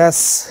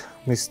 Yes,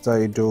 Mr.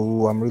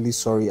 Idowu, I'm really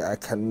sorry I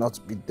cannot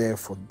be there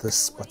for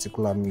this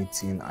particular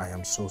meeting. I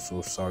am so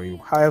sorry.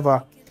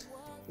 However,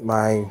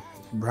 my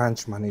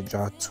branch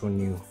manager,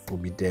 Tony, will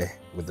be there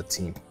with the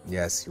team.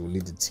 Yes, he will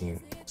lead the team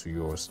to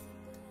yours.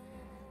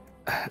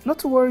 Not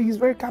to worry, he's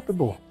very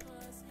capable.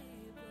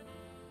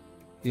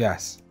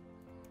 Yes.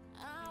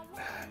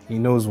 He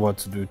knows what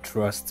to do,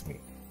 trust me.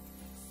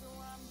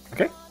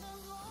 Okay?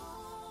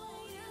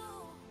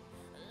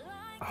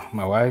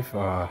 My wife,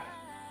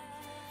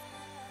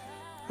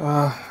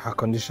 her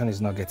condition is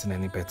not getting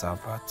any better,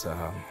 but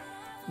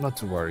not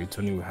to worry,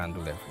 Tony will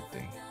handle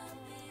everything.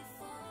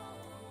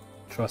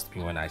 Trust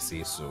me when I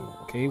say so,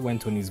 okay? When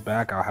Tony's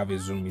back, I'll have a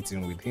Zoom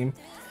meeting with him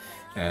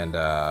and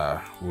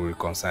we'll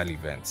reconcile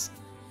events.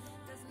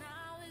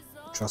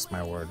 Trust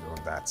my word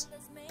on that.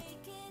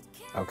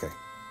 Okay,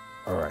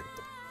 all right.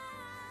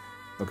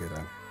 Okay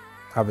then,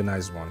 have a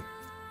nice one.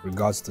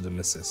 Regards to the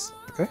missus,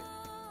 okay?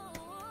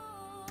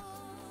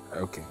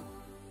 Okay,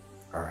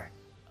 all right.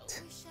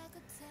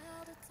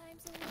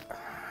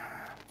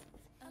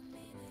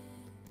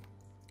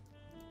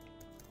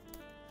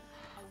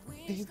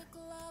 Babe,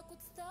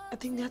 I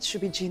think that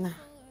should be Gina.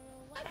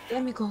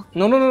 Let me go.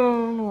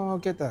 No, I'll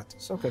get that.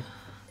 It's okay.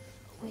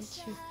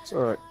 Thank you. It's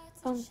all right.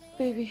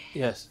 Baby,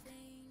 Yes.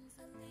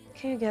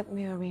 can you get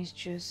me orange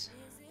juice?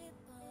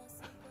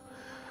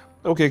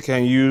 Okay,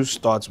 can you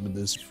start with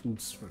these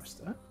fruits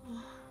first, huh?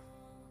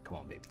 Come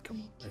on, baby, come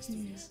on. Let's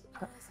do this.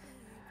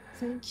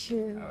 Thank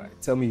you. All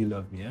right, tell me you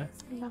love me, huh?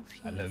 I love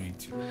you. I love you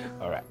too.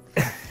 All right.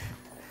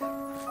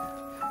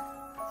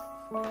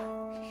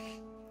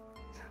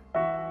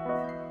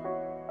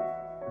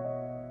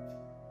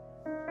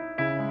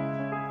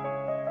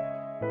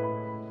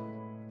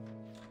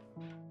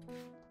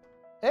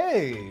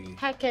 Hey!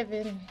 Hi,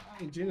 Kevin.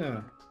 Hi,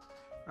 Gina.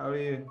 How are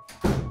you?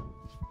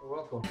 You're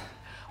welcome.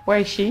 Where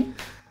is she?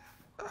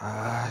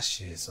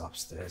 She's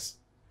upstairs.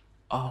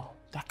 Oh,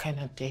 that kind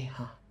of day,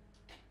 huh?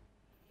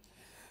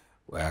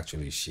 Well,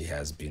 actually, she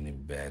has been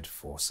in bed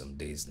for some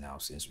days now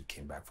since we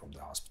came back from the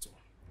hospital.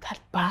 That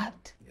bad?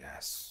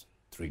 Yes,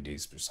 3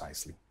 days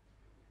precisely.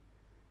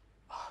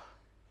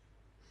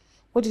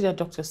 What did the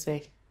doctor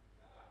say?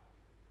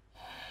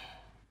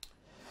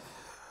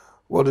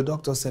 Well, the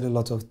doctor said a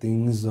lot of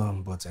things,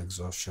 but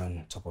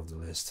exhaustion, top of the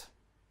list.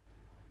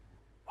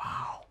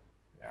 Wow.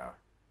 Yeah.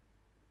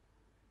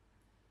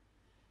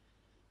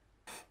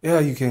 Yeah,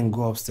 you can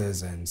go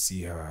upstairs and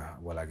see her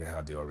while I get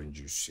her the orange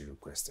juice she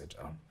requested.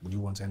 Would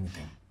you want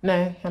anything?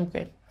 No, I'm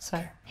good.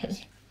 Sorry.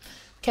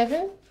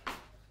 Kevin?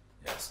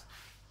 Yes.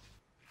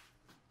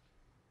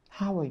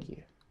 How are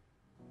you?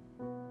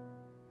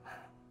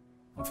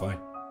 I'm fine.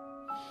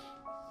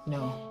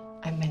 No,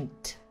 I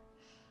meant,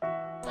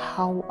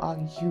 how are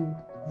you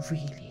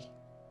really?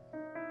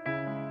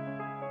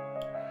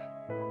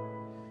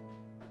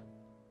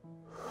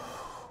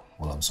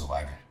 Well, I'm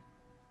surviving.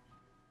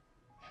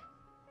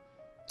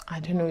 I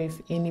don't know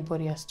if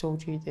anybody has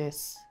told you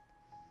this,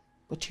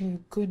 but you're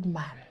a good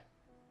man.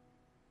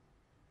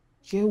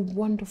 You're a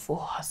wonderful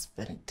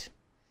husband.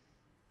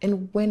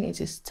 And when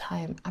it is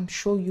time, I'm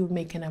sure you'll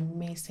make an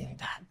amazing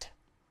dad.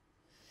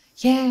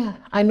 Yeah,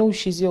 I know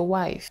she's your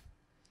wife.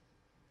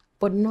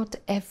 But not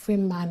every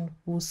man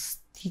will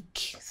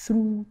stick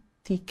through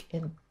thick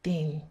and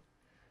thin,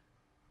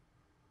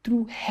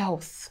 through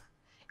health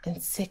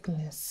and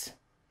sickness.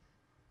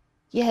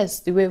 Yes,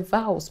 they were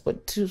vows,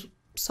 but to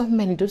some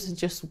men, those are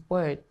just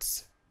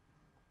words.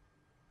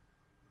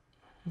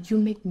 You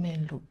make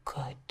men look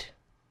good.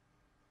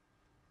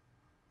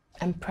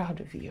 I'm proud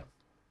of you.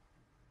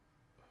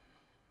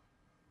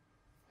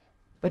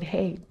 But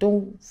hey,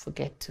 don't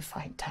forget to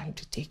find time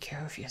to take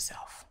care of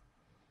yourself.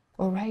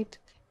 All right?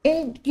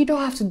 And you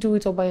don't have to do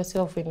it all by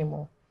yourself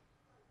anymore.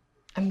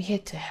 I'm here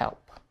to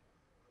help.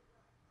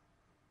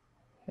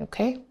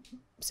 Okay?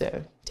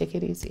 So take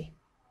it easy.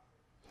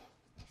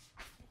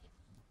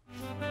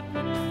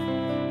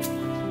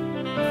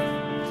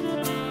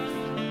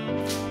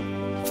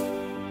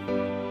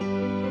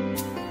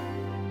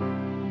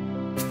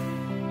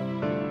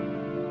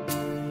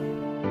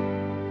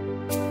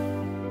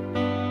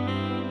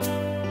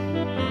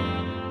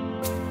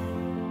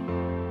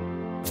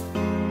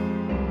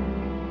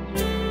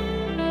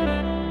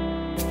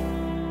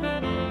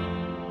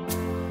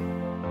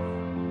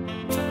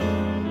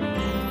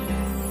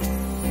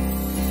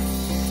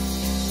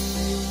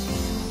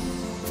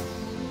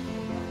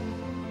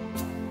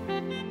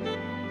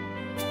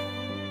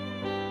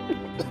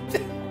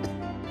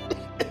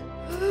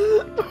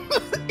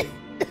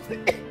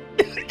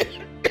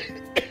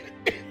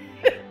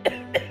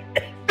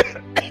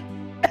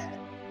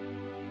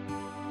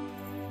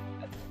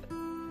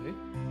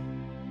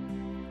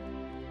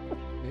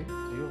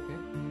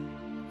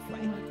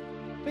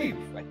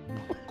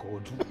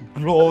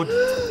 Lord.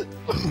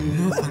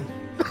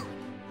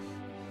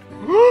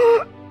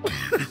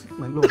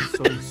 My Lord,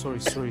 sorry, so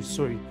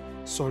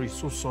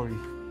sorry.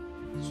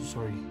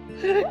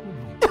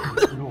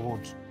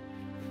 Lord.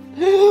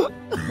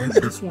 When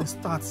this one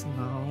starts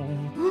now.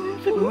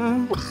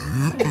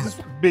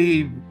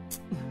 Babe.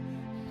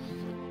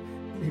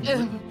 Please, we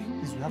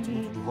have to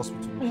go to the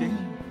hospital, okay?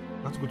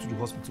 We have to go to the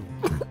hospital.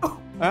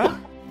 Huh?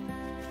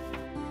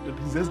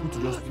 Please, let's go to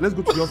the hospital. Let's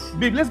go to the hospital.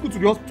 Babe, let's go to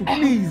the hospital,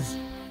 please.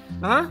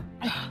 Huh?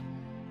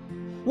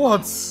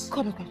 What?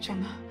 Call Dr.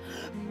 Chama.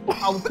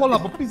 I will call her,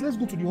 but please, let's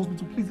go to the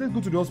hospital. Please, let's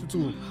go to the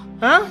hospital.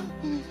 Huh?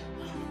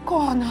 Go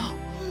on now.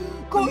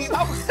 Go on.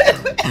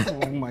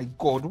 Oh my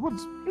God, what?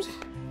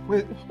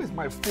 Where's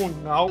my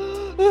phone now?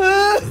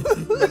 Where's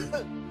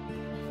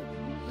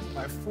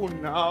my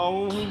phone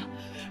now?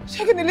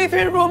 Check in the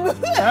living room.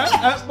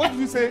 What did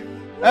you say?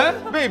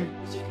 Babe?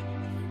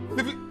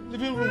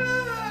 Living room.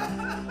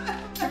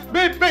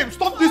 Babe,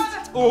 stop this.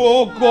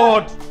 Oh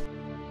God.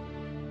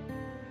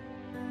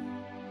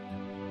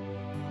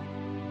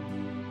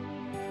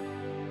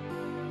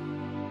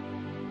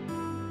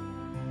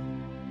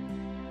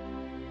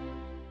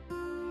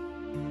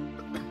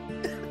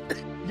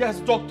 Yes,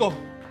 doctor.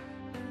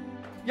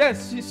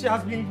 Yes, she has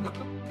not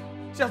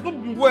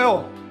been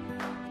well.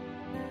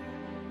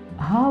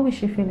 How is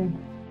she feeling?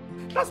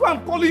 That's why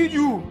I'm calling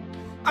you.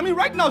 I mean,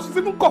 right now she's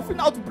even coughing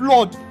out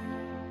blood.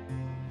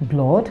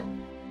 Blood?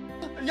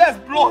 Yes,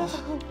 blood.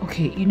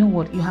 Okay, you know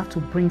what? You have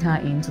to bring her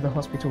into the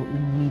hospital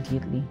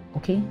immediately,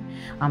 okay?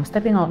 I'm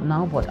stepping out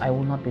now, but I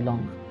will not be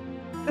long.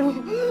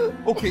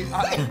 Okay.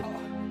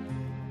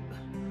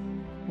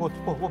 What,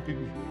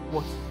 baby?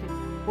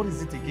 What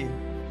is it again?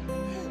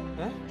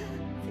 Huh?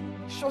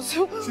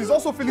 She's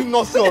also feeling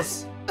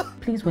nauseous.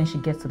 Please, when she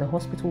gets to the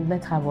hospital,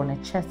 let her run a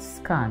chest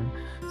scan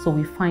so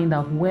we find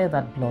out where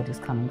that blood is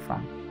coming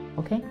from.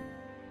 Okay?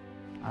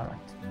 All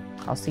right.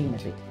 I'll see you in a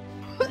bit.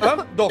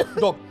 Doc.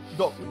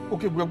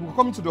 Okay, we're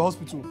coming to the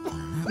hospital.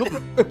 No,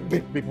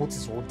 babe, what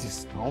is all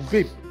this now?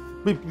 Babe,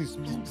 please.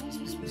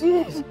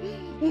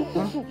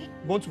 Huh?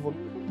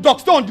 Doc,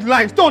 stay on the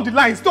line,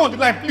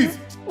 please.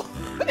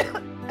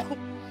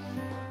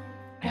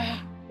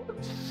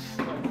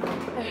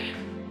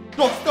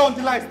 Doc, stay on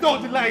the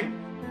line.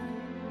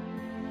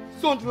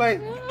 Sorry,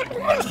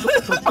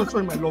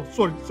 my love.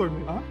 Sorry,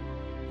 my...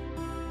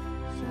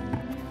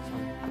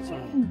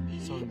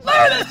 Sorry.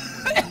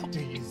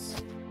 Please.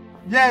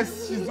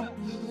 Yes, she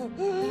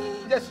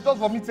just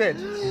vomited.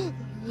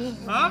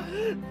 Huh?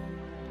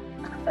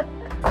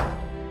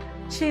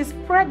 She's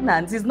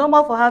pregnant. It's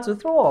normal for her to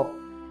throw up.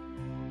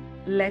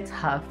 Let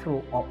her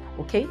throw up,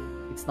 okay?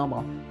 It's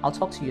normal. I'll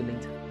talk to you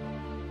later.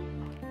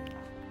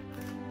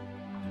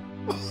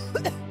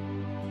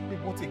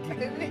 What again?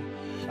 Baby.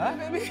 Huh?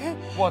 Baby.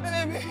 What?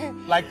 Baby.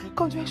 Like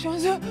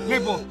contractions.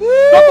 Labor.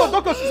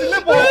 Doctor, she's in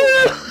labor.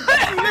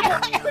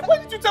 Why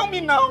did you tell me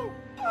now?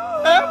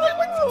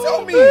 Why did you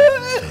tell me?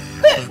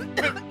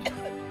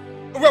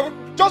 Well,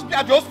 just be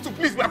at the hospital,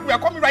 please. We are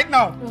coming right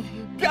now.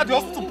 Be at the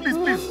hospital, please.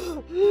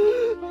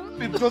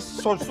 Babe, just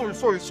sorry. So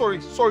sorry. Sorry.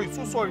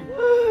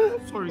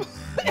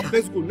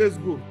 Let's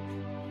go.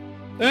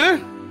 Eh?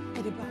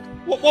 Get the bag.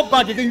 What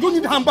bag again? You don't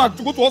need a handbag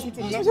to go to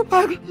hospital. Hospital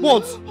bag.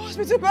 What?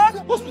 Hospital bag.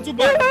 Hospital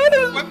bag.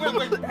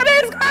 Wait.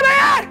 It's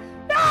coming!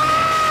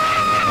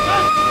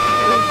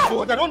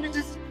 God, I don't need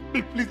this.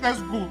 Please, let's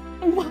go.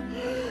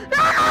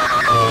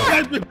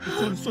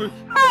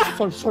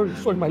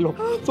 Sorry, my love.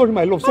 Sorry.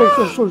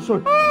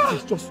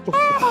 Please, just no.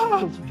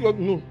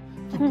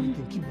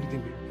 Keep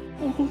breathing, baby.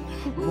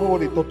 You know what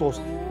they taught us?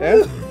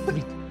 Eh?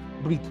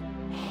 Breathe.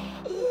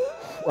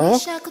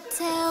 Wish I could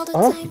tell the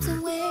times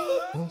away.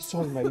 Oh,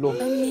 sorry, my love.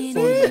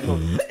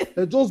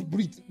 Just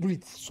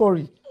breathe.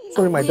 Sorry,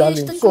 my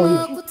darling. Sorry.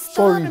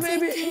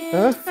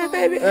 Huh?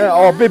 Baby.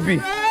 Oh,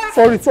 baby.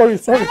 Sorry.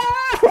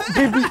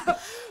 Baby,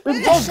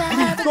 just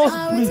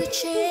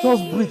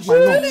breathe, my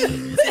love.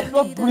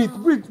 Just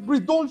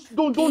breathe.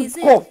 Don't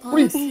cough.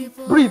 Breathe.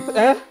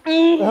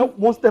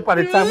 One step at a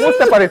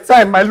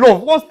time, my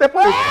love. One step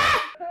at a time.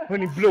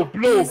 Honey, blow.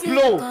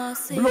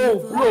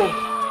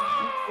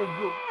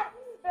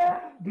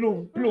 Blow,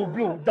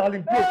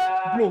 darling,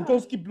 blow.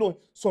 Just keep blowing.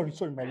 Sorry,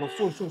 my love.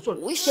 Sorry.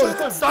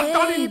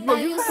 Darling, blow.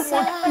 You too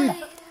much speed.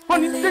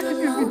 Honey, take it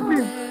easy,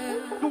 please.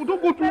 Don't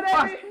go too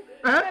fast.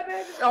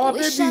 Our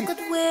baby. Easy,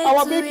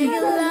 our baby.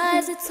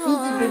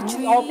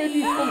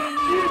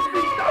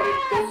 Darling,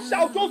 don't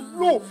shout. Just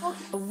blow.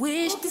 I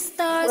wish the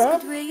stars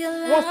could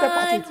realize. One step at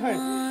a time.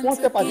 One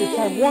step at a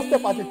time. One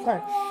step at a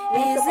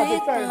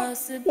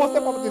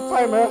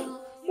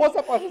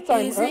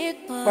time.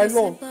 My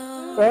love.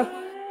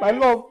 My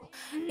love,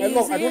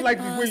 I don't like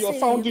the way you're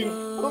sounding.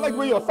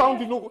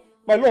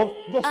 My love,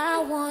 just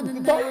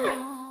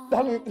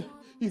darling,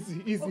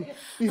 easy.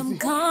 I'm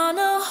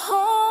gonna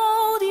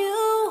hold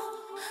you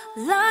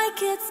like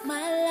it's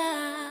my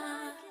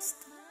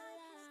last.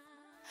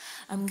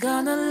 I'm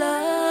gonna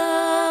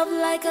love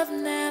like I've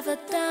never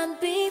done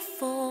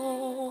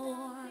before.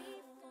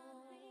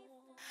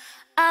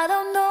 I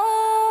don't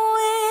know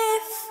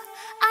if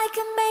I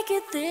can make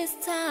it this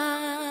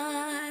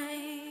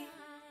time,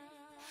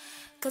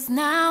 'cause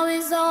now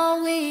is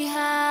all we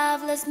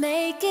have. Let's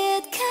make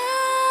it count.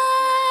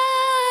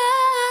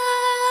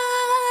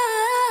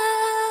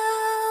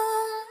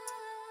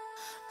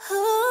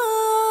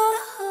 Ooh.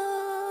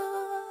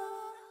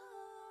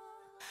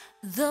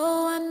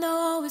 Though I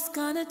know it's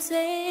gonna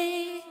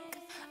take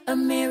a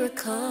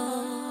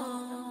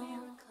miracle,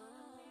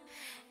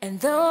 and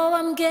though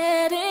I'm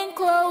getting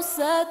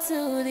closer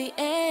to the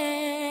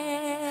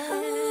end,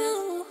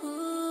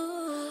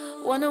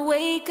 wanna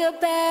wake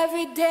up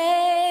every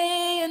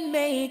day and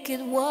make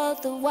it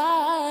worth the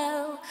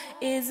while.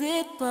 Is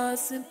it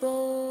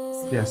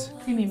possible? Yes.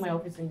 See me in my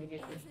office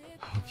immediately.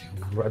 Okay,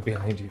 I'm right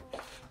behind you.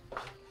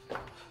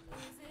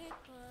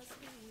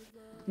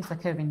 Mr.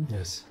 Kevin.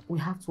 Yes. We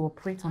have to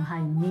operate on her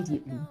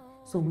immediately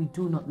so we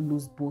do not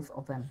lose both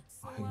of them.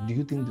 Do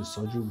you think the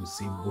surgery will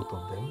save both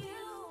of them?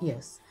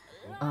 Yes.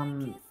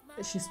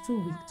 She's too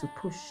weak to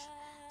push,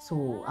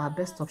 so our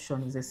best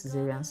option is a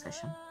cesarean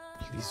session.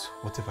 Please,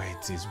 whatever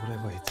it is,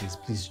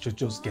 please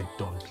just get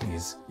done,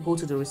 please. Go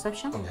to the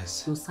reception.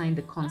 Yes. You'll sign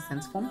the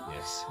consent form.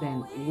 Yes.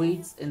 Then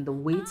wait in the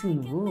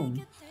waiting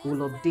room.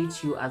 We'll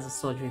update you as the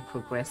surgery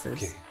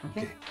progresses.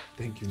 Okay.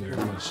 Thank you very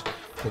much.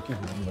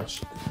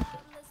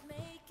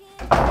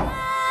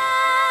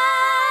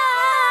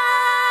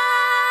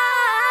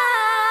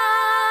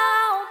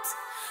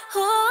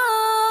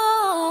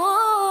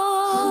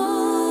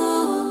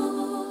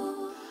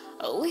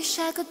 I wish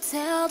I could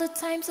tell the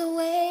time to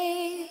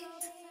wait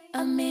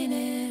a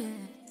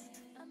minute.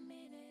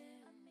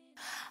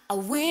 I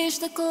wish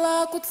the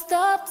clock would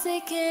stop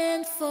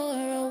ticking for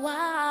a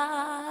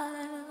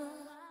while.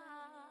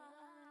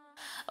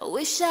 I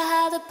wish I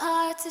had the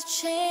power to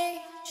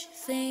change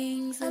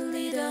things a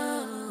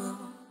little.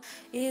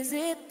 Is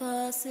it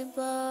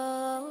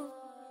possible?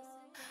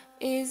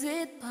 Is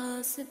it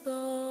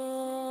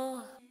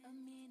possible?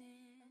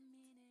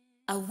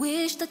 I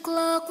wish the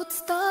clock would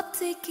stop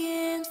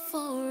ticking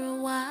for a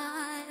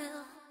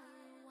while.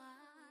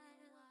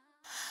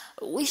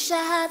 I wish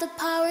I had the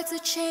power to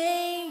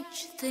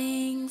change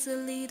things a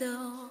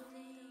little.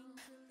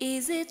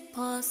 Is it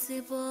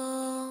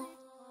possible?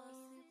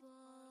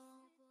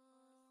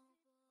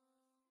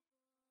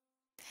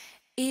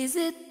 Is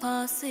it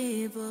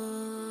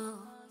possible?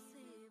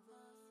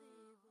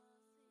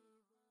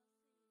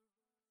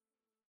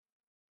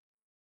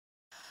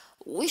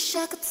 Wish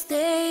I could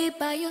stay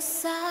by your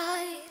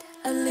side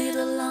a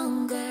little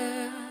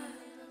longer.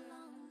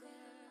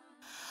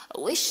 I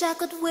wish I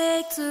could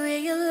wake to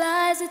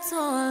realize it's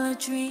all a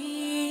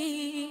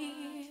dream.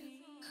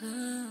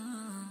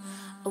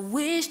 I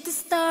wish the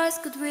stars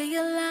could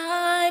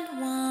realign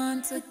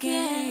once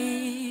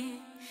again.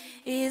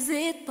 Is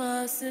it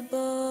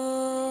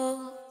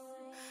possible?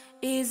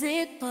 Is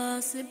it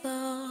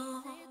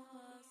possible?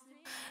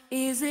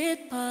 Is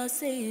it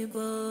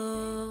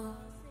possible?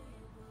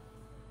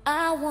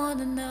 I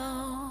wanna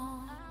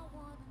know.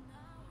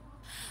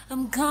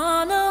 I'm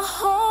gonna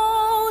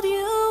hold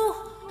you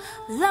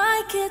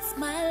like it's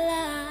my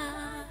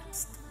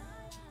last.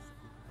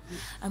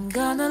 I'm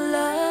gonna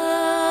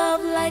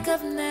love like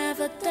I've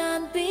never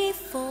done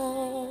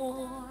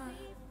before.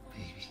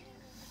 Baby.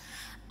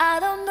 I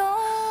don't know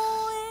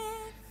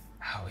if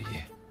How are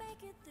you?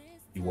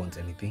 You want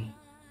anything?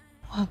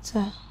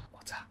 Water.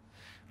 Water.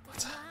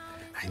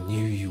 I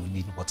knew you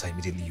need water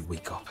immediately you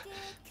wake up.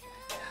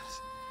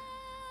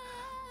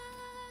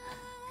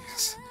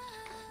 Yes.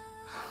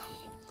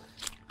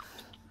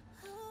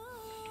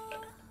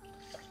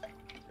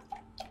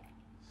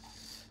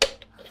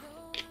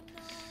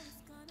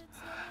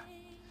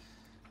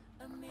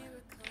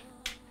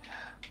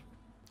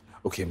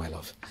 Okay, my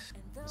love.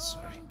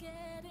 Sorry.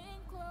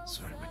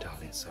 Sorry, my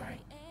darling, sorry.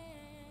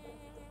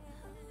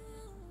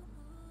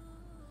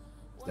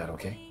 Is that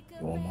okay?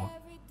 You want more?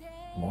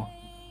 More?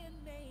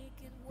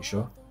 You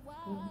sure?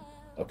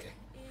 Okay.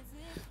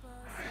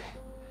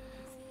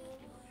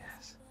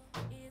 Yes.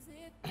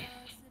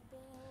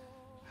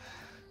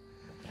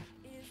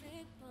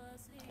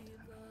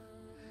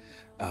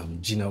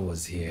 Gina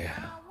was here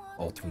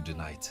all through the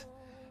night.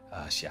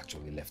 She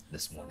actually left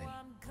this morning.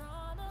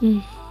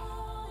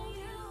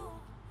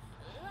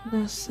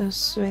 That's so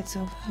sweet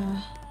of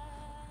her.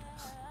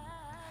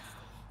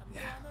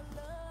 Yeah.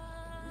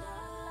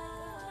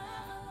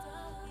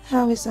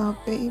 How is our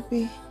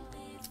baby?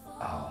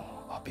 Oh,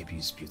 our baby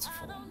is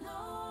beautiful.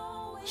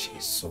 She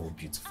is so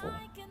beautiful.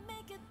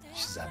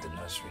 She's at the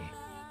nursery.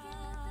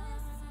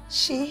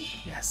 She?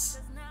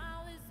 Yes.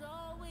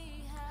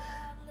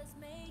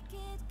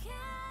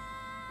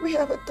 We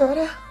have a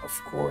daughter?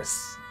 Of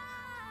course.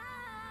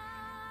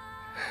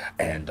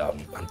 And I'm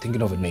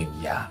thinking of a name,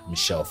 yeah,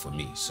 Michelle for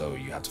me, so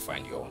you have to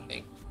find your own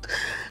name.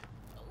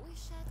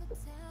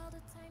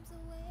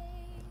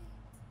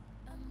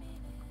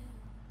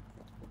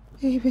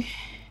 Baby.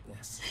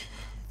 Yes.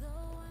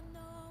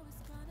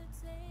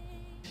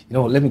 You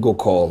know, let me go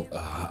call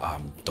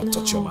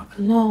Dr. Choma.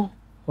 No.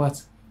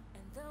 What?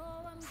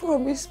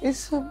 Promise me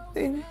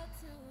something.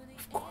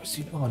 Of course,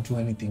 you know I'll do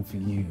anything for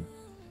you.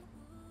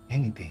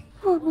 Anything.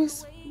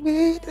 Promise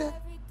me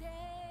that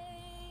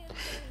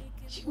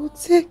you will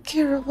take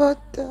care of our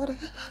daughter.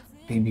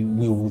 Baby,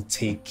 we will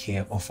take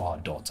care of our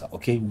daughter,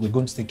 okay? We're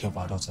going to take care of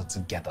our daughter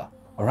together,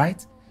 all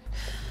right?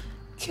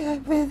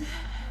 Kevin.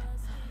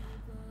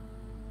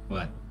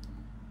 What?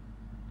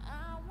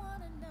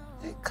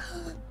 I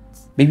can't.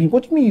 Baby,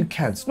 what do you mean you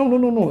can't?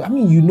 No. I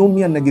mean, you know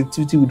me and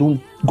negativity, we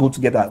don't go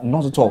together.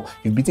 Not at all.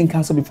 You've beaten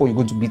cancer before, you're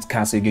going to beat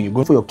cancer again. You're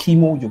going for your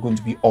chemo, you're going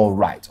to be all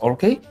right,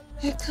 okay?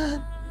 I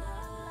can't.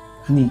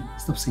 Honey,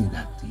 stop saying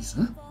that, please,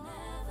 huh?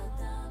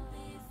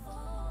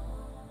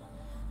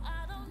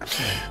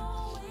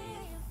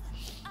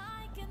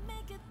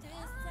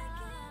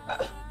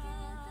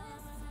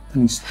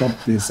 Honey, stop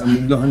this. I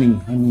mean, honey.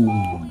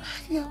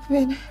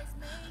 Kevin.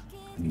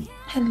 Honey,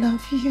 I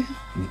love you.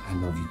 honey, I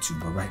love you too,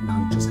 but right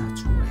now you just have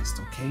to rest,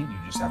 okay? You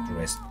just have to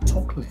rest.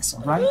 Talk less,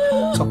 all right?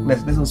 Talk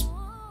less. Let us...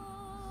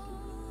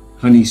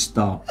 Honey,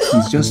 stop.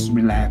 Please just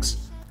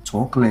relax.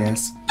 Talk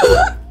less.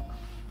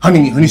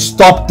 Honey,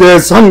 stop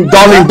this. Honey,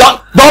 darling,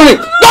 darling!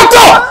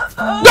 Doctor!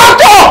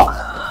 Doctor!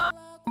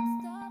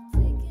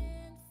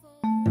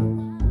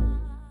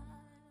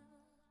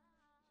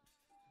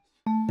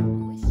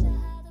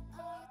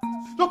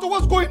 Doctor,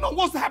 what's going on?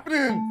 What's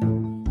happening?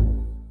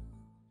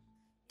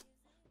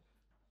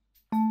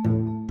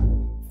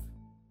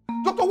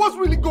 Doctor, what's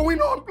really going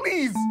on,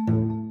 please?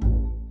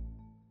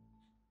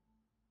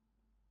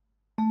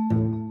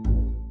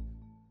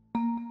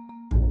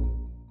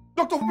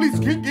 Doctor, please,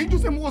 can you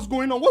just tell me what's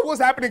going on? What was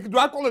happening? Do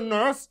I call a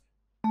nurse?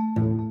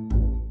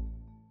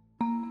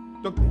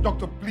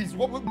 Doctor, please,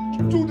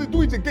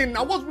 do it again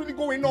now. What's really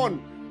going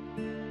on?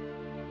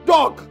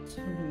 Doc!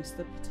 Sorry,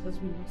 Mr. Peters,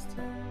 we lost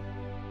her.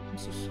 I'm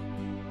so sorry.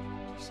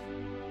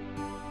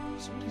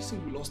 Somebody say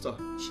we lost her.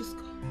 She's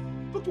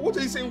gone. Doctor, what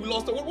are you saying we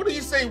lost her? What are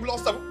you saying we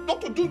lost her?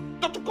 Doctor,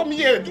 come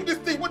here. Do this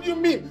thing. What do you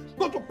mean?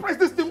 Doctor, press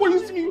this thing. What do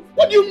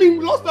you mean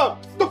we lost her?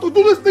 Doctor,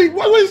 do this thing.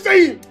 What are you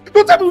saying?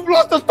 Don't tell me we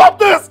lost her. Stop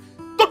this.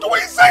 Doctor, what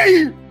are you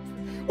saying?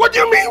 What do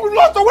you mean we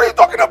lost her? What are you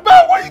talking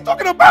about? What are you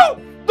talking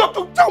about?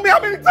 Doctor, tell me how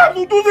many times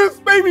we'll do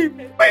this, baby.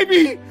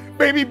 Baby,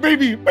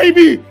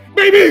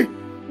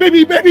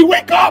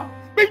 wake up.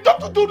 Baby,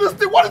 doctor, do this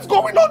thing. What is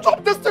going on?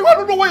 Stop this thing. I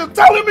don't know what you're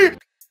telling me.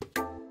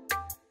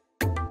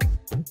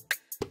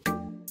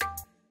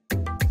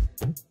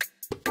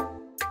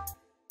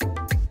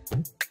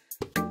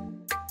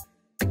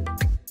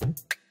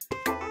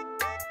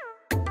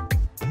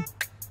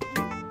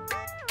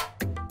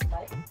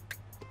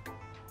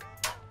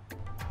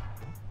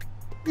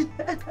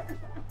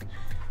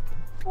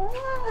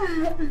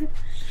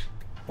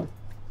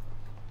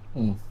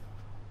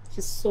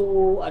 She's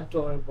so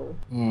adorable.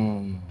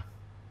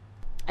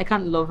 I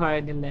can't love her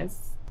any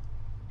less.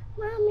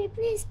 Mommy,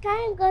 please,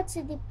 can we go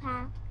to the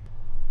park?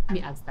 Let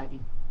me ask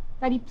Daddy.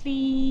 Daddy,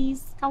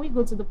 please, can we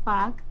go to the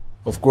park?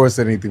 Of course,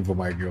 anything for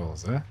my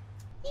girls, huh?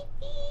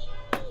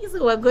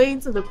 So we're going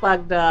to the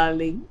park,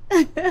 darling.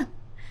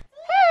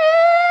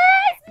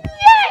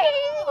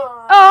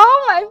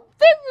 Oh, my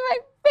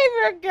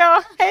favorite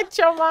girl. Hey,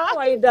 Choma. How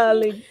are you,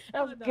 darling?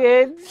 I'm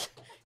good.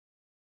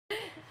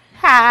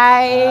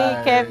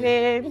 Hi,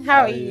 Kevin.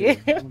 How are you?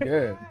 I'm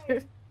good.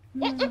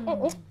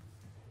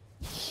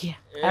 Yeah.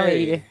 How are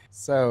you?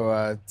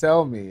 So,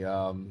 tell me,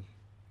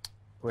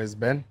 where's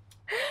Ben?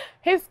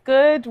 He's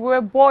good.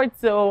 We're bored,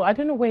 so I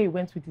don't know where he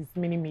went with his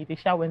mini-me. The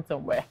shower went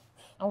somewhere.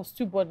 I was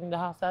too bored in the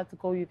house. I had to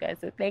call you guys.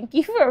 So thank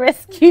you for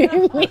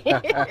rescuing me.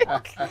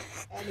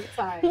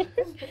 Anytime.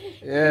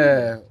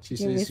 Yeah, she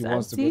says Miss she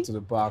wants to go Auntie? to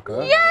the park,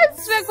 huh?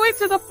 Yes, we're going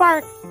to the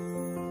park.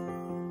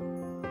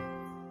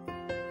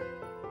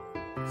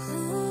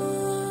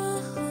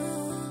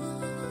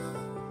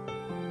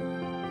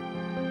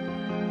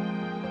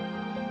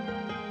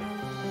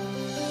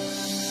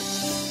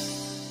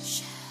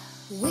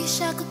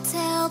 Wish I could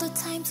tell the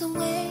time to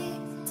wait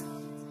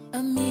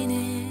a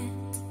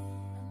minute.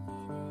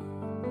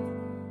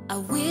 I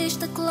wish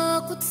the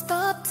clock would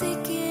stop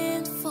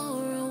ticking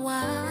for a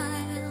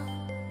while.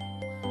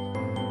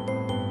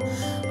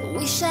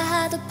 Wish I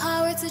had the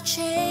power to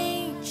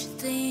change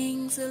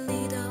things a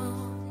little.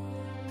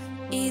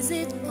 Is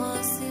it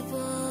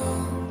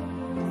possible?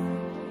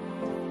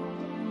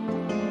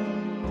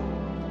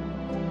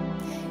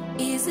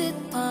 Is it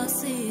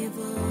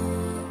possible?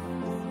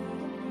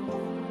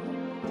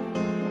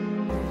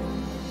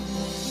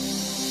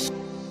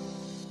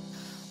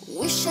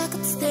 Wish I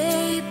could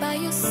stay by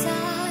your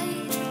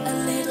side a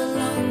little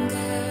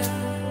longer.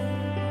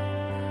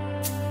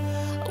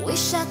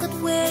 Wish I could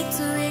wait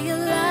to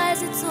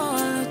realize it's all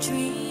a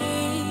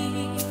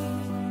dream.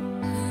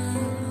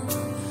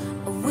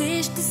 I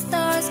wish the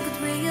stars could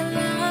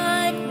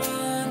realign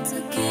once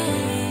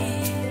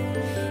again.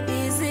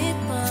 Is it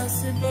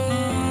possible?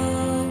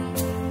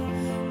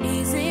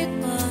 Is it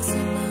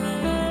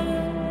possible?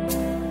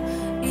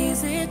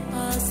 Is it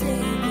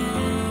possible?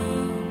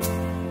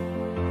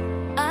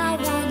 I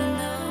wanna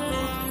know.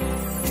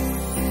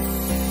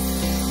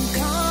 I'm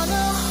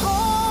gonna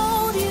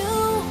hold you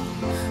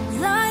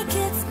like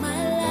it's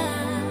my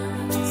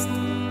last.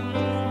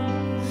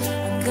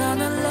 I'm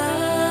gonna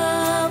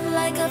love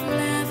like I've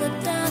never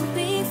done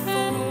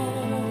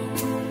before.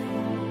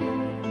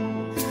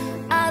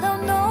 I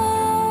don't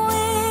know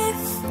if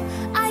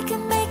I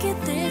can make it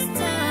this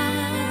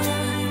time,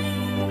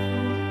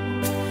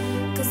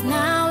 'cause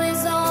now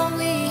is all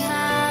we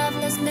have.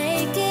 Let's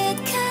make it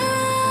count.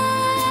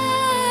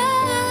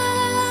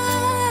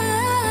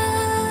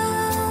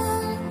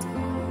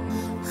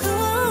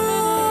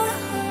 Ooh.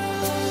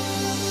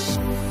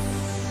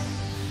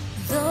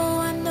 Though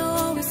I know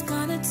it's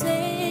gonna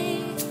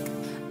take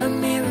a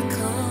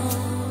miracle,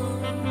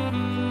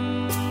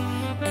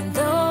 and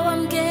though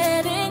I'm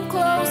getting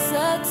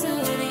closer to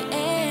the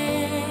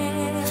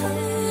end,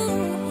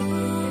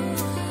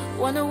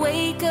 wanna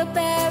wake up